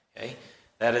 Okay?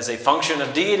 That is a function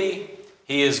of deity.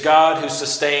 He is God who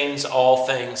sustains all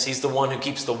things. He's the one who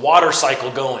keeps the water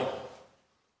cycle going.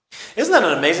 Isn't that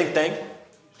an amazing thing?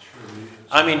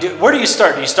 I mean, where do you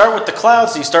start? Do you start with the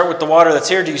clouds? Do you start with the water that's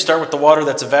here? Do you start with the water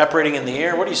that's evaporating in the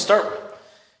air? Where do you start with?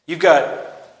 You've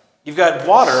got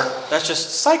water that's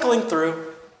just cycling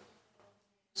through.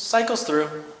 Cycles through.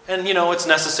 And, it's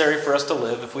necessary for us to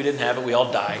live. If we didn't have it, we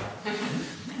all die.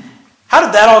 How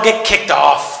did that all get kicked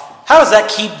off? How does that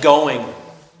keep going?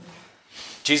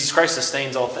 Jesus Christ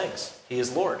sustains all things. He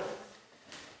is Lord.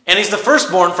 And he's the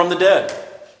firstborn from the dead.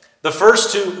 The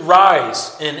first to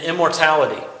rise in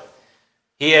immortality.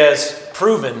 He has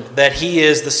proven that he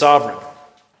is the sovereign.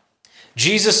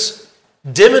 Jesus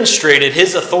demonstrated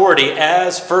his authority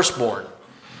as firstborn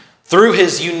through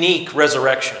his unique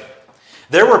resurrection.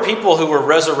 There were people who were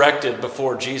resurrected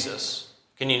before Jesus.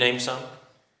 Can you name some?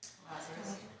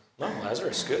 Lazarus. No,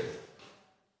 Lazarus, good.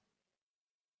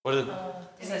 What did?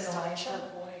 Is it Elijah?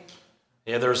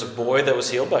 Yeah, there was a boy that was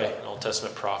healed by an Old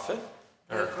Testament prophet,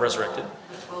 or resurrected.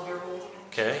 The 12-year-old.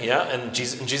 Okay, yeah, and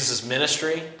Jesus'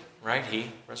 ministry, right?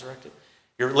 He resurrected.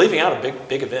 You're leaving out a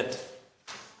big event.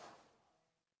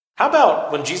 How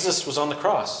about when Jesus was on the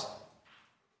cross?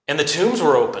 And the tombs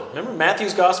were open. Remember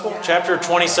Matthew's Gospel, chapter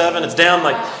 27? It's down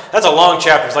that's a long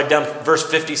chapter. It's down verse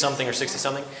 50-something or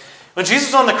 60-something. When Jesus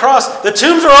was on the cross, the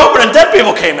tombs were open and dead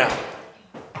people came out.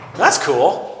 That's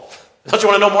cool. Don't you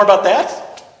want to know more about that?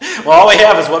 Well, all we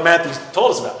have is what Matthew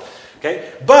told us about.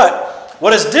 Okay? But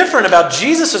what is different about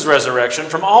Jesus' resurrection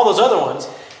from all those other ones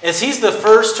is he's the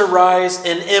first to rise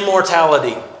in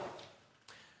immortality.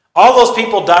 All those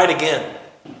people died again.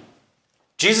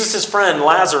 Jesus' friend,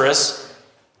 Lazarus,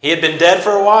 he had been dead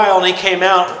for a while and he came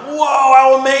out. Whoa,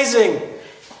 how amazing.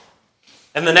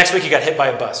 And the next week he got hit by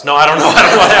a bus. No, I don't know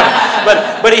what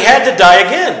happened. But he had to die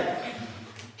again.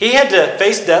 He had to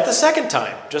face death a second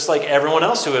time, just like everyone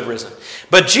else who had risen.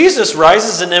 But Jesus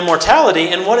rises in immortality,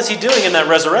 and what is he doing in that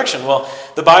resurrection? Well,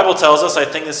 the Bible tells us, I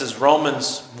think this is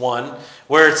Romans 1,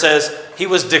 where it says, he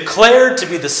was declared to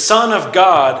be the Son of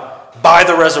God by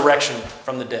the resurrection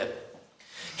from the dead.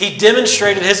 He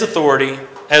demonstrated his authority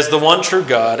as the one true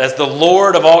God, as the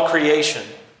Lord of all creation,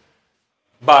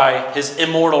 by his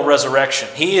immortal resurrection.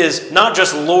 He is not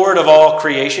just Lord of all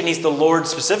creation, he's the Lord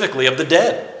specifically of the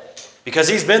dead. Because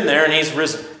he's been there and he's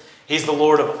risen. He's the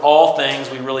Lord of all things.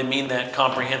 We really mean that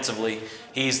comprehensively.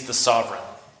 He's the sovereign.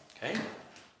 Okay?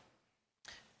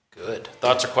 Good.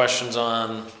 Thoughts or questions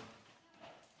on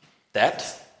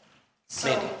that? So,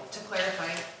 Mandy. to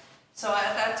clarify, so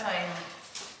at that time,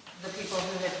 the people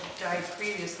who had died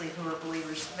previously who were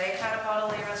believers, they had a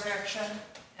bodily resurrection,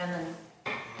 and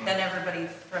then everybody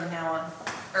from now on,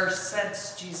 or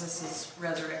since Jesus'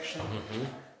 resurrection,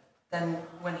 then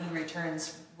when he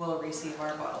returns, will receive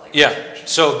our bodily resurrection.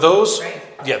 So those,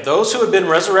 Right? those who had been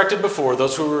resurrected before,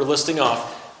 those who we were listing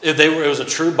off, it was a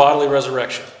true bodily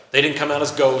resurrection. They didn't come out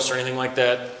as ghosts or anything like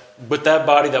that. With that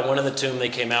body that went in the tomb, they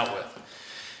came out with.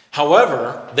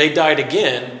 However, they died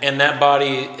again, and that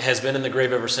body has been in the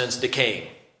grave ever since, decaying.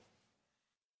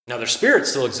 Now, their spirit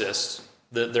still exists.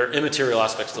 Their immaterial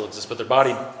aspect still exists, but their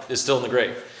body is still in the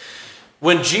grave.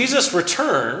 When Jesus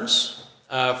returns,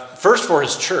 first for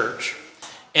his church,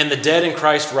 and the dead in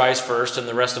Christ rise first, and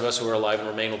the rest of us who are alive and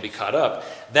remain will be caught up,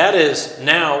 that is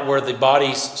now where the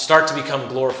bodies start to become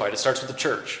glorified. It starts with the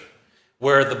church,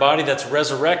 where the body that's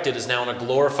resurrected is now in a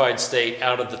glorified state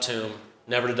out of the tomb,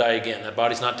 never to die again. That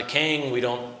body's not decaying. We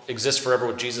don't exist forever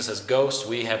with Jesus as ghosts.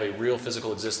 We have a real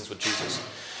physical existence with Jesus.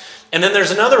 And then there's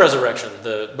another resurrection.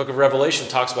 The book of Revelation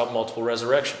talks about multiple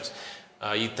resurrections.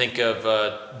 You think of,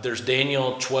 there's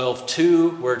Daniel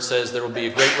 12:2, where it says there will be a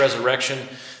great resurrection.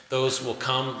 Those will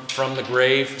come from the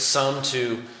grave, some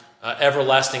to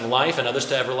everlasting life and others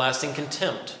to everlasting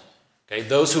contempt. Okay,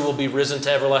 those who will be risen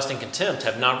to everlasting contempt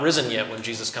have not risen yet when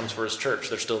Jesus comes for his church.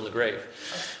 They're still in the grave.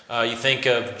 You think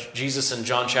of Jesus in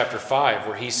John chapter 5,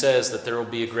 where he says that there will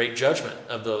be a great judgment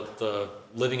of the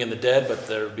living and the dead, but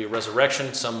there will be a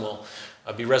resurrection. Some will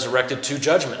be resurrected to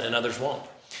judgment and others won't.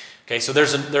 Okay, so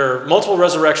there are multiple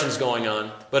resurrections going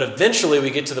on, but eventually we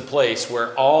get to the place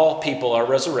where all people are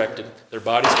resurrected, their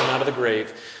bodies come out of the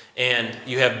grave, and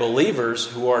you have believers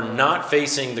who are not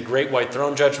facing the great white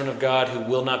throne judgment of God, who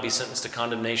will not be sentenced to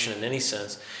condemnation in any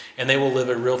sense, and they will live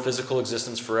a real physical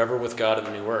existence forever with God in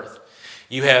the new earth.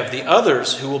 You have the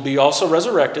others who will be also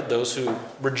resurrected, those who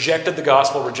rejected the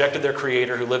gospel, rejected their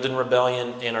Creator, who lived in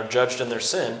rebellion and are judged in their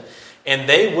sin, and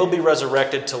they will be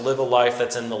resurrected to live a life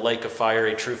that's in the lake of fire,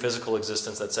 a true physical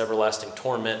existence that's everlasting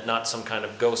torment, not some kind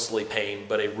of ghostly pain,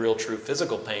 but a real true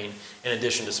physical pain in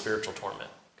addition to spiritual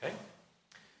torment. Okay?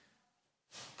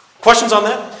 Questions on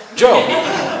that? Joe?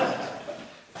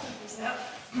 Is that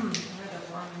where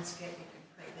the Mormons get you can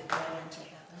pray the dead into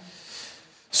heaven?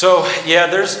 So, yeah,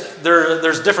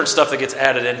 there's different stuff that gets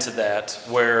added into that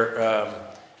where,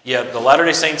 the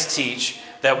Latter-day Saints teach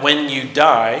that when you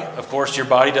die, of course, your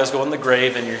body does go in the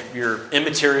grave and your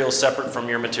immaterial is separate from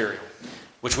your material,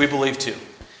 which we believe too.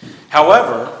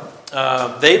 However,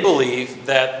 they believe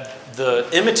that the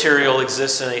immaterial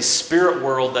exists in a spirit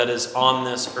world that is on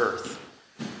this earth.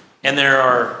 And there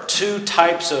are two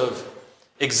types of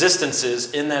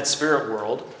existences in that spirit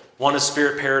world. One is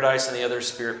spirit paradise and the other is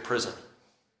spirit prison.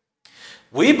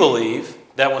 We believe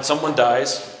that when someone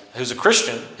dies who's a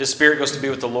Christian, his spirit goes to be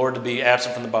with the Lord, to be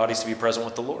absent from the bodies, to be present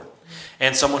with the Lord.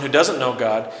 And someone who doesn't know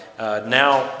God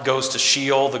now goes to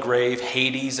Sheol, the grave,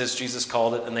 Hades, as Jesus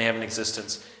called it, and they have an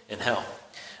existence in hell.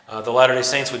 The Latter-day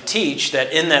Saints would teach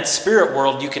that in that spirit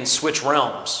world you can switch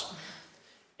realms.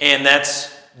 And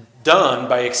that's done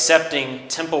by accepting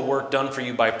temple work done for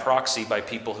you by proxy by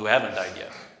people who haven't died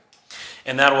yet.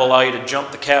 And that will allow you to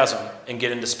jump the chasm and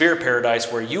get into spirit paradise,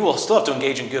 where you will still have to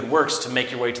engage in good works to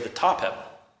make your way to the top heaven.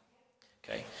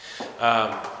 Okay.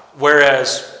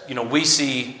 Whereas, we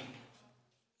see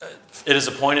it is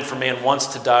appointed for man once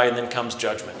to die and then comes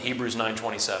judgment. Hebrews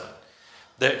 9:27.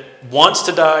 That once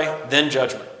to die, then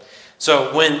judgment.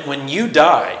 So when you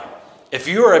die, if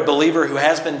you are a believer who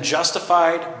has been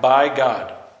justified by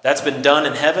God, that's been done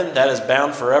in heaven, that is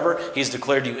bound forever, he's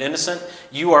declared you innocent,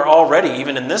 you are already,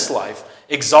 even in this life,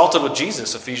 exalted with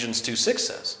Jesus, Ephesians 2:6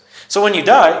 says. So when you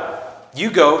die, you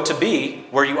go to be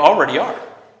where you already are.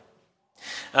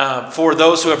 For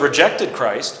those who have rejected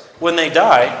Christ, when they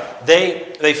die,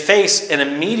 they face an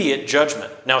immediate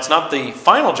judgment. Now, it's not the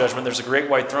final judgment. There's a great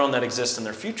white throne that exists in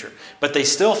their future. But they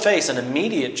still face an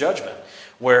immediate judgment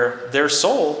where their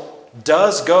soul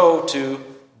does go to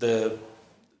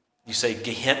you say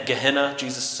Gehenna,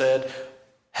 Jesus said.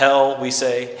 Hell, we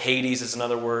say. Hades is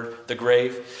another word. The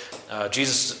grave.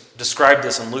 Jesus described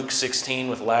this in Luke 16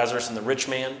 with Lazarus and the rich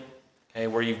man. Okay,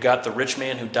 where you've got the rich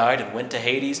man who died and went to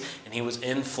Hades, and he was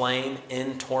in flame,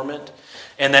 in torment.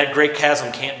 And that great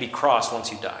chasm can't be crossed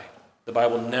once you die. The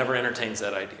Bible never entertains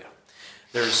that idea.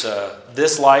 There's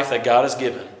this life that God has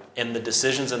given, and the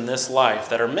decisions in this life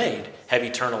that are made have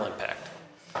eternal impact.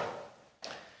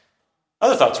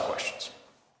 Other thoughts or questions?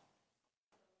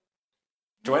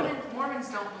 Joanna? Mormons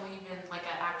don't believe in like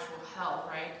an actual hell,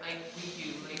 right? Like we do.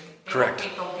 Like they Correct. don't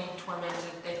think they'll be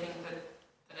tormented. They think that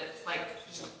it's like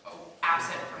just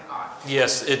absent from God.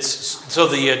 Yes, so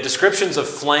the descriptions of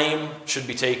flame should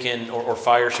be taken, or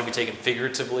fire should be taken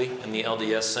figuratively in the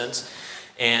LDS sense.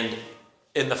 And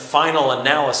in the final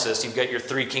analysis, you've got your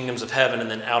three kingdoms of heaven and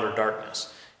then outer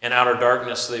darkness. And outer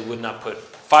darkness, they would not put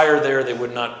fire there. They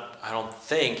would not, I don't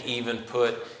think, even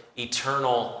put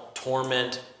eternal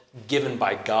torment given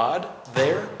by God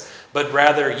there. But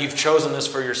rather, you've chosen this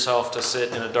for yourself to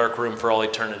sit in a dark room for all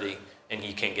eternity, and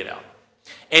you can't get out.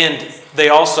 And they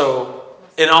also,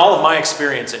 in all of my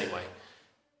experience anyway,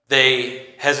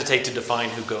 they hesitate to define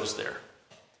who goes there.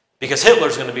 Because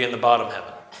Hitler's going to be in the bottom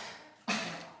heaven.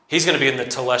 He's going to be in the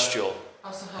celestial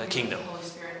kingdom. The Holy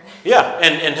Spirit. Yeah,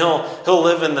 and he'll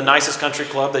live in the nicest country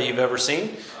club that you've ever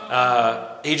seen.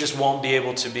 He just won't be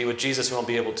able to be with Jesus. He won't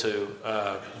be able to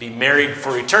be married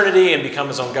for eternity and become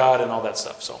his own God and all that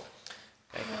stuff. So,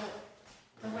 okay.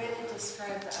 The way they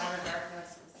describe the outer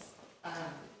darkness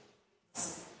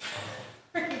is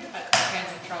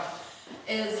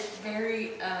is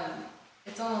very,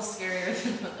 it's almost scarier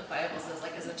than what the Bible says,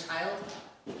 like as a child,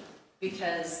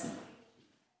 because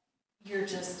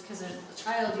because as a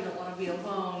child you don't want to be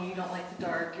alone, you don't like the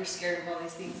dark, you're scared of all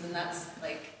these things, and that's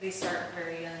like, they start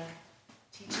very young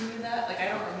teaching you that. Like I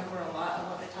don't remember a lot of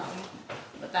what they taught me,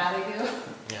 but that I do.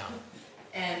 Yeah.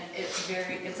 And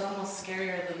it's almost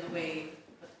scarier than the way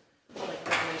like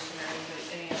Revelation or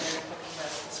any other book of the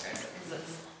Bible describes it,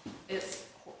 because it's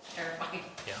terrifying.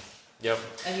 Yeah. Yep.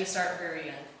 And you start very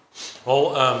young.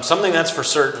 Well, something that's for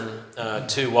certain,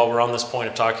 too, while we're on this point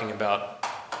of talking about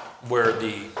where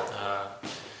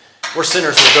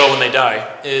sinners will go when they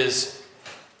die, is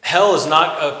hell is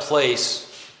not a place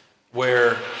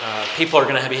where people are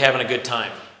going to be having a good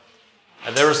time.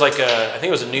 There was I think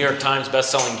it was a New York Times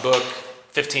best-selling book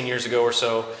 15 years ago or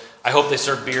so. I hope they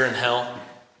serve beer in hell.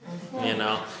 You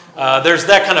know, there's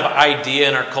that kind of idea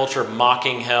in our culture of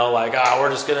mocking hell, like,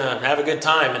 we're just going to have a good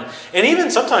time. And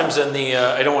even sometimes in the,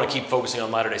 I don't want to keep focusing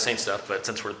on Latter-day Saint stuff, but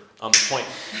since we're on the point,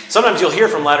 sometimes you'll hear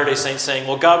from Latter-day Saints saying,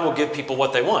 well, God will give people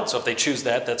what they want. So if they choose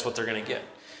that, that's what they're going to get.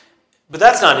 But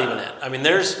that's not even it. I mean,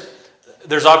 there's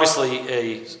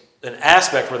obviously an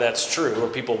aspect where that's true, where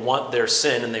people want their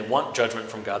sin and they want judgment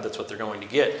from God. That's what they're going to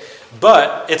get.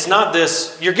 But it's not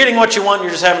this, you're getting what you want,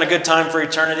 you're just having a good time for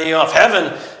eternity. Off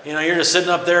heaven, you're just sitting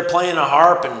up there playing a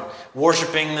harp and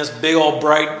worshiping this big old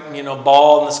bright,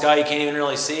 ball in the sky you can't even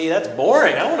really see. That's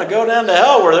boring. I want to go down to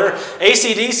hell where there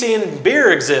AC/DC and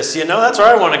beer exists. That's where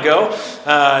I want to go,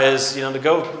 to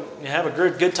go have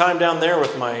a good time down there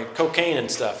with my cocaine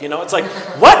and stuff. It's like,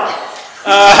 what?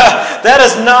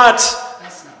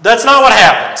 That's not what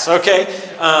happens, okay?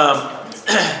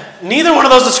 Neither one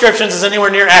of those descriptions is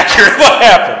anywhere near accurate what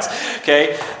happens,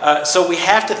 okay? So we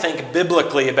have to think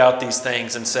biblically about these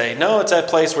things and say, no, it's that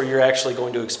place where you're actually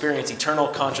going to experience eternal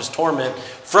conscious torment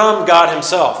from God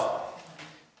himself.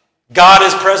 God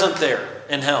is present there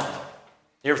in hell.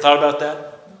 You ever thought about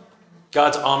that?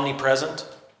 God's omnipresent.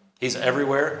 He's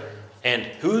everywhere. And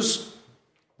who's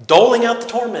doling out the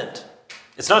torment?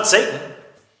 It's not Satan.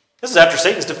 This is after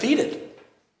Satan's defeated.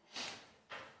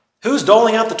 Who's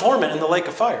doling out the torment in the lake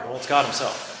of fire? Well, it's God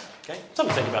himself. Okay?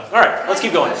 Something to think about. All right, let's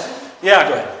keep going. Yeah,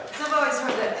 go ahead. So I've always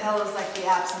heard that hell is like the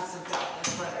absence of God.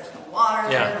 That's where there's no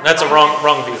water. Yeah, that's a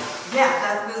wrong view.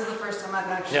 Yeah, this is the first time I've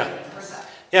actually heard that.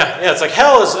 Yeah, it's like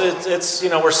hell is, it's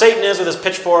where Satan is with his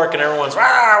pitchfork and everyone's,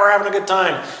 we're having a good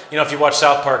time. If you watch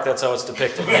South Park, that's how it's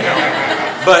depicted.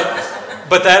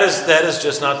 But that is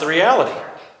just not the reality.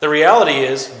 The reality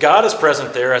is God is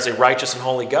present there as a righteous and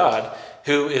holy God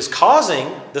who is causing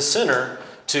the sinner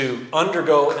to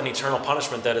undergo an eternal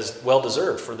punishment that is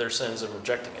well-deserved for their sins and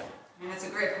rejecting it. I mean, it's a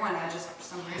great point. I just, for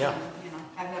some reason,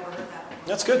 I've never heard that before.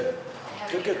 That's good.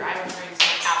 Good. I was raised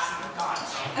absent of God,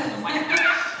 so.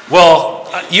 Well,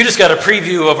 you just got a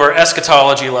preview of our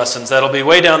eschatology lessons. That'll be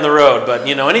way down the road. But,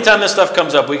 anytime this stuff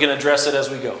comes up, we can address it as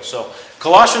we go. So,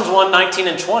 Colossians 1, 19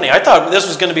 and 20. I thought this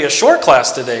was going to be a short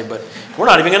class today, but we're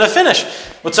not even going to finish.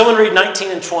 Would someone read 19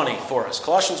 and 20 for us?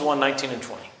 Colossians 1, 19 and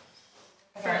 20.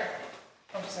 Sorry,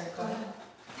 go ahead.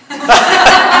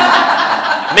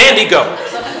 Mandy, go.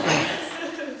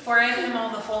 For in him all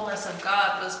the fullness of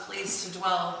God was pleased to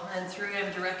dwell, and through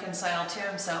him to reconcile to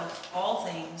himself all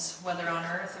things, whether on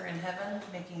earth or in heaven,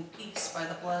 making peace by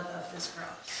the blood of his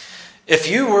cross. If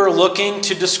you were looking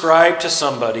to describe to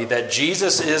somebody that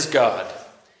Jesus is God,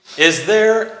 is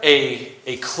there a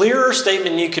clearer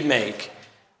statement you could make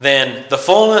than the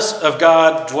fullness of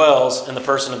God dwells in the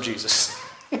person of Jesus?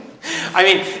 I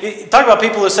mean, talk about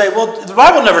people who say, well, the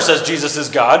Bible never says Jesus is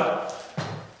God.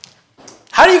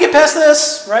 How do you get past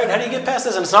this, right? How do you get past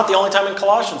this? And it's not the only time in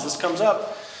Colossians this comes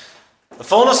up. The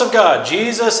fullness of God.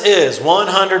 Jesus is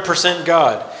 100%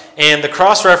 God. And the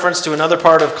cross-reference to another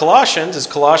part of Colossians is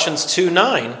Colossians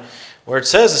 2:9, where it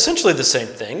says essentially the same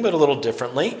thing, but a little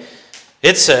differently.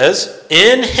 It says,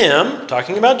 in him,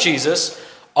 talking about Jesus,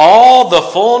 all the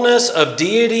fullness of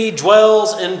deity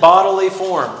dwells in bodily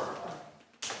form.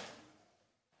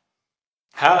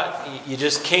 You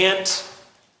just can't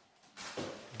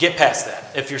get past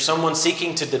that. If you're someone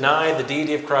seeking to deny the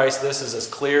deity of Christ, this is as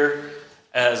clear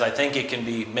as I think it can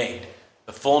be made.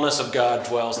 The fullness of God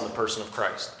dwells in the person of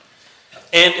Christ.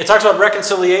 And it talks about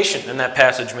reconciliation in that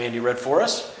passage Mandy read for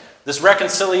us. This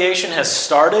reconciliation has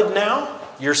started now.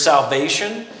 Your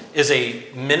salvation is a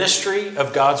ministry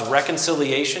of God's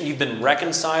reconciliation. You've been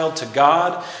reconciled to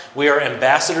God. We are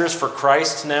ambassadors for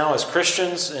Christ now as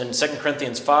Christians. In 2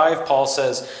 Corinthians 5, Paul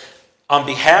says, on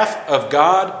behalf of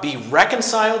God, be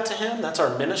reconciled to Him. That's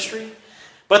our ministry.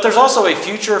 But there's also a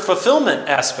future fulfillment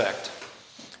aspect.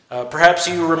 Perhaps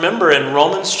you remember in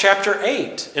Romans chapter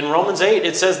 8. In Romans 8,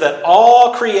 it says that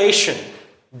all creation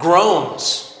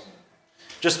groans.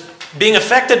 Just being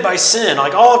affected by sin.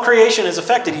 Like all of creation is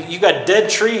affected. You got dead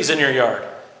trees in your yard,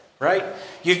 right?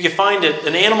 You find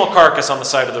an animal carcass on the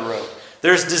side of the road.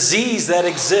 There's disease that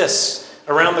exists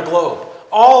around the globe.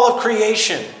 All of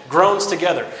creation groans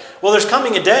together. Well, there's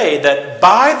coming a day that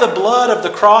by the blood of the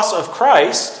cross of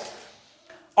Christ,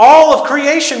 all of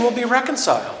creation will be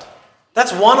reconciled.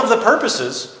 That's one of the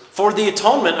purposes for the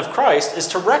atonement of Christ, is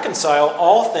to reconcile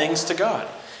all things to God.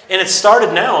 And it's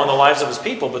started now in the lives of His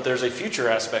people, but there's a future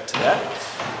aspect to that.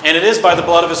 And it is by the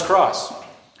blood of His cross.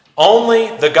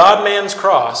 Only the God-man's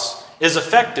cross is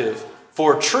effective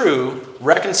for true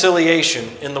reconciliation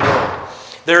in the world.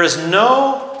 There is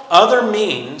no other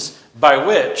means by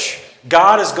which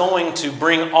God is going to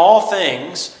bring all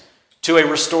things to a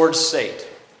restored state.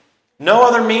 No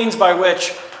other means by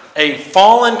which a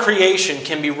fallen creation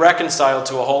can be reconciled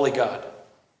to a holy God.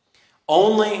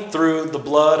 Only through the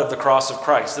blood of the cross of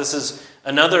Christ. This is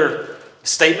another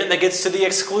statement that gets to the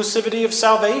exclusivity of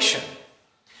salvation.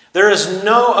 There is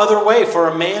no other way for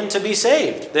a man to be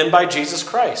saved than by Jesus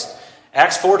Christ.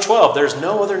 Acts 4:12, there's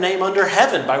no other name under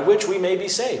heaven by which we may be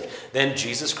saved than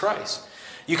Jesus Christ.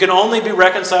 You can only be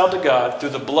reconciled to God through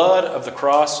the blood of the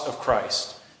cross of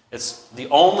Christ. It's the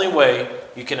only way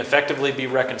you can effectively be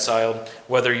reconciled,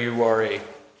 whether you are a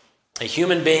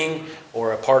human being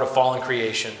or a part of fallen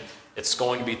creation. It's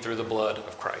going to be through the blood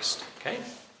of Christ. Okay?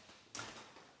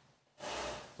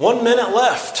 1 minute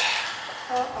left.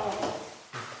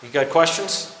 You got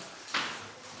questions?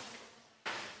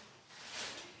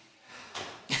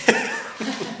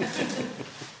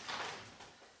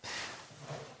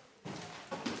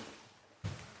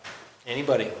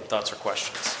 Anybody? Thoughts or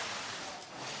questions?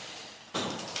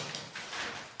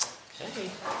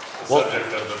 Okay. The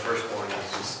subject of the firstborn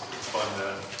is just, it's fun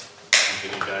to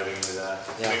continue diving into that.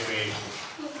 It makes me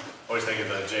always think of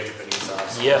the Jacob and Esau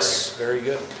story. Yes, very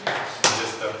good. And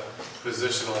just the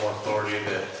positional authority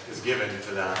that is given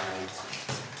to that. And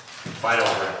fight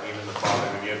over it. Even the father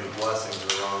who gave the blessing to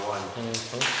the wrong one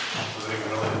wasn't even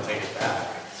willing to take it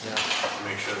back. To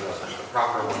make sure that the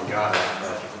proper one got it.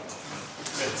 But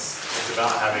it's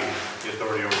about having the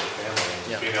authority over the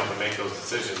family and being able to make those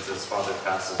decisions as father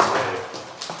passes away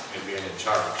and being in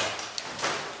charge.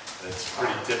 And it's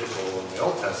pretty typical in the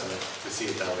Old Testament to see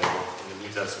it that way. In the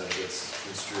New Testament, it gets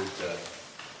construed to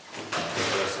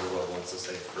the rest of the world wants to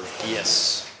say first.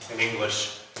 Yes. In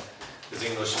English, because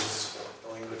English is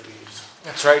the language we use.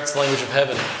 That's right. It's the language of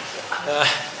heaven.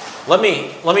 Let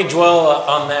me dwell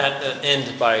on that,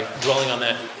 end by dwelling on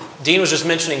that. Dean was just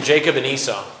mentioning Jacob and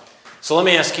Esau. So let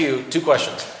me ask you 2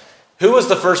 questions. Who was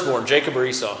the firstborn, Jacob or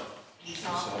Esau?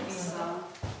 Esau.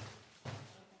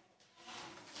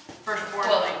 Firstborn,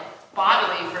 like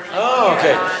bodily firstborn. Oh,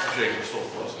 okay. Jacob's so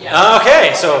close. Yeah.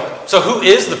 Okay, so who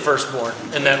is the firstborn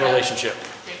in that relationship?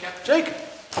 Jacob. Jacob.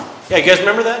 Yeah, you guys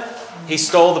remember that? He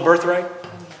stole the birthright?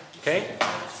 Okay.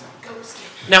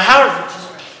 Now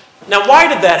why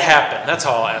did that happen? That's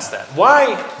how I'll ask that.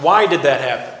 Why did that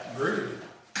happen?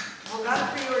 Well,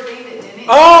 God preordained it, didn't He?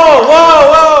 Oh,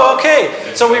 whoa,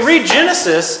 okay. So we read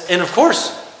Genesis, and of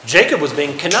course, Jacob was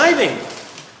being conniving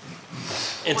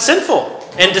and sinful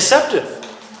and deceptive.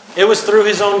 It was through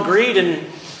his own greed and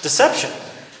deception.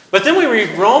 But then we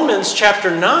read Romans chapter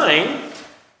 9,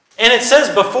 and it says,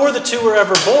 before the two were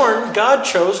ever born, God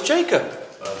chose Jacob.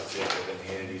 Of Jacob and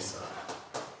he had Esau.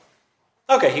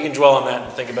 Okay, you can dwell on that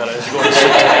and think about it as you go to sleep.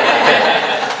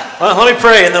 Okay. Well, let me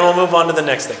pray, and then we'll move on to the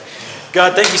next thing.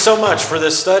 God, thank you so much for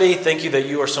this study. Thank you that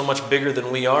you are so much bigger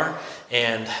than we are,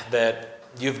 and that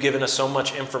you've given us so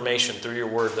much information through your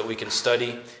word that we can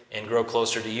study and grow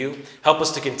closer to you. Help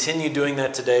us to continue doing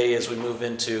that today as we move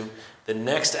into the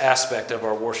next aspect of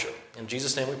our worship. In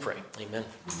Jesus' name we pray. Amen.